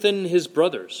strengthen his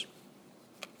brothers.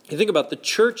 You think about it, the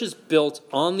church is built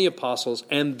on the apostles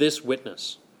and this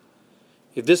witness.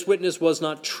 If this witness was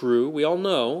not true, we all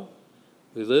know,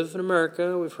 we live in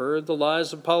America, we've heard the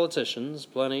lies of politicians,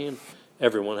 plenty, and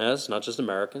everyone has, not just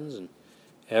Americans, and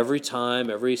every time,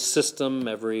 every system,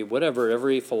 every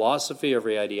philosophy,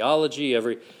 every ideology,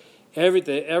 everything,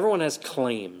 everyone has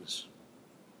claims.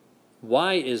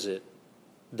 Why is it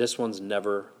this one's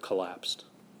never collapsed?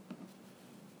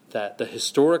 That the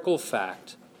historical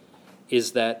fact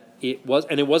is that it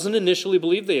wasn't initially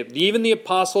believed. Even the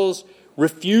apostles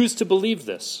refused to believe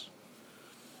this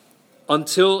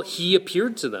until he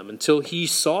appeared to them, until he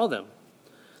saw them.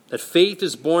 That faith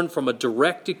is born from a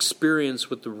direct experience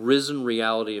with the risen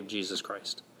reality of Jesus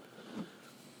Christ.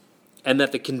 And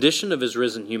that the condition of his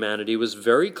risen humanity was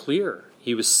very clear.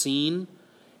 He was seen,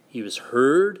 he was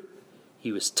heard,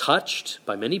 he was touched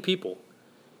by many people.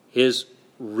 His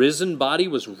risen body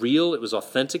was real, it was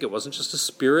authentic, it wasn't just a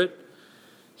spirit.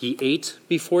 He ate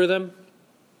before them.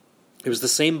 It was the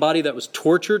same body that was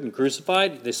tortured and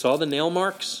crucified. They saw the nail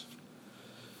marks.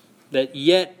 That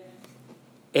yet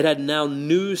it had now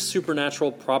new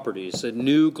supernatural properties, a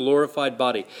new glorified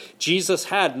body. Jesus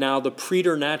had now the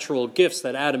preternatural gifts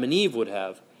that Adam and Eve would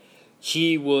have.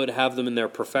 He would have them in their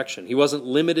perfection. He wasn't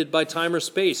limited by time or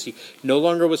space. He no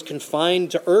longer was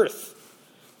confined to earth,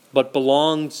 but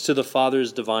belonged to the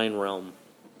Father's divine realm.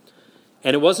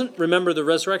 And it wasn't, remember, the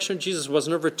resurrection of Jesus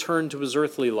wasn't a return to his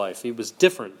earthly life. He was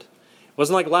different. It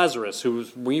wasn't like Lazarus,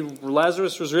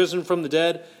 Lazarus was risen from the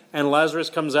dead, and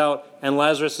Lazarus comes out, and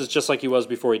Lazarus is just like he was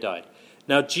before he died.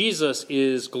 Now Jesus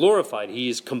is glorified. He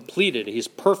is completed. He is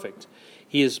perfect.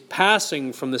 He is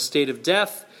passing from the state of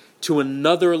death to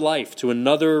another life, to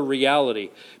another reality,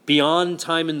 beyond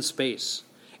time and space.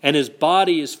 And his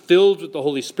body is filled with the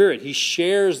Holy Spirit. He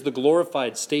shares the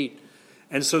glorified state.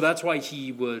 And so that's why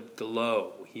he would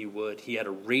glow. He had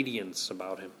a radiance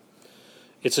about him.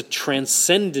 It's a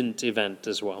transcendent event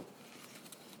as well.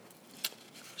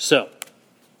 So,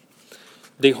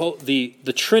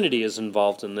 the Trinity is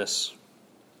involved in this,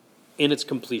 in its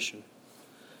completion.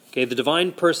 Okay, the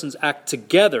divine persons act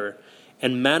together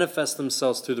and manifest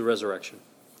themselves through the resurrection.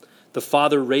 The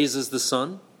Father raises the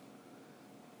Son,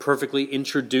 perfectly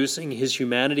introducing his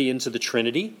humanity into the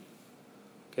Trinity.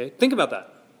 Okay, think about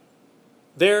that.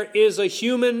 There is a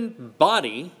human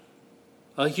body,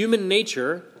 a human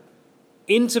nature,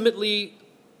 intimately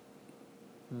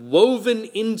woven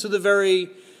into the very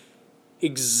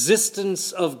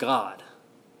existence of God.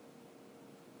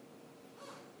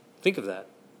 Think of that.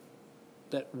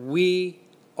 That we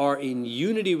are in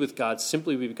unity with God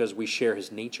simply because we share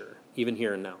his nature, even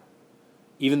here and now.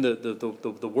 Even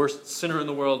the worst sinner in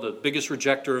the world, the biggest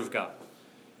rejecter of God.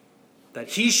 That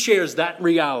he shares that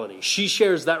reality. She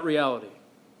shares that reality.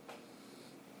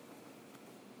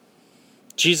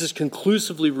 Jesus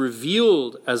conclusively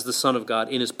revealed as the Son of God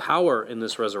in his power in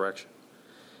this resurrection.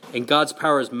 And God's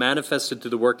power is manifested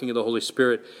through the working of the Holy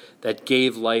Spirit that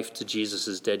gave life to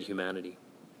Jesus' dead humanity.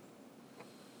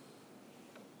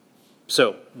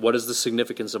 So, what is the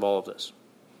significance of all of this?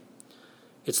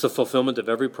 It's the fulfillment of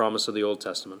every promise of the Old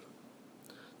Testament.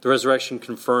 The resurrection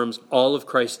confirms all of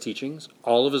Christ's teachings,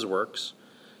 all of his works.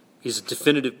 He's a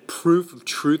definitive proof of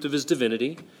truth of his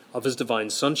divinity, of his divine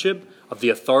sonship, of the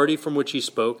authority from which he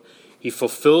spoke. He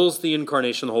fulfills the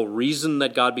incarnation. The whole reason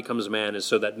that God becomes man is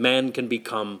so that man can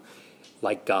become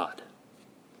like God.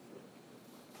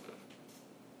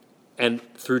 And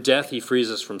through death, he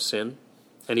frees us from sin,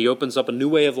 and he opens up a new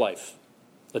way of life,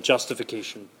 a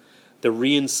justification, the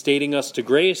reinstating us to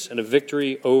grace and a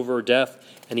victory over death,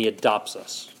 and he adopts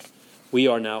us. We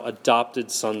are now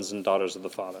adopted sons and daughters of the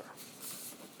Father.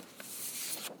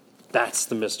 That's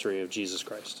the mystery of Jesus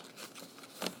Christ.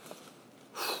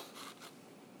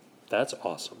 That's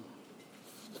awesome.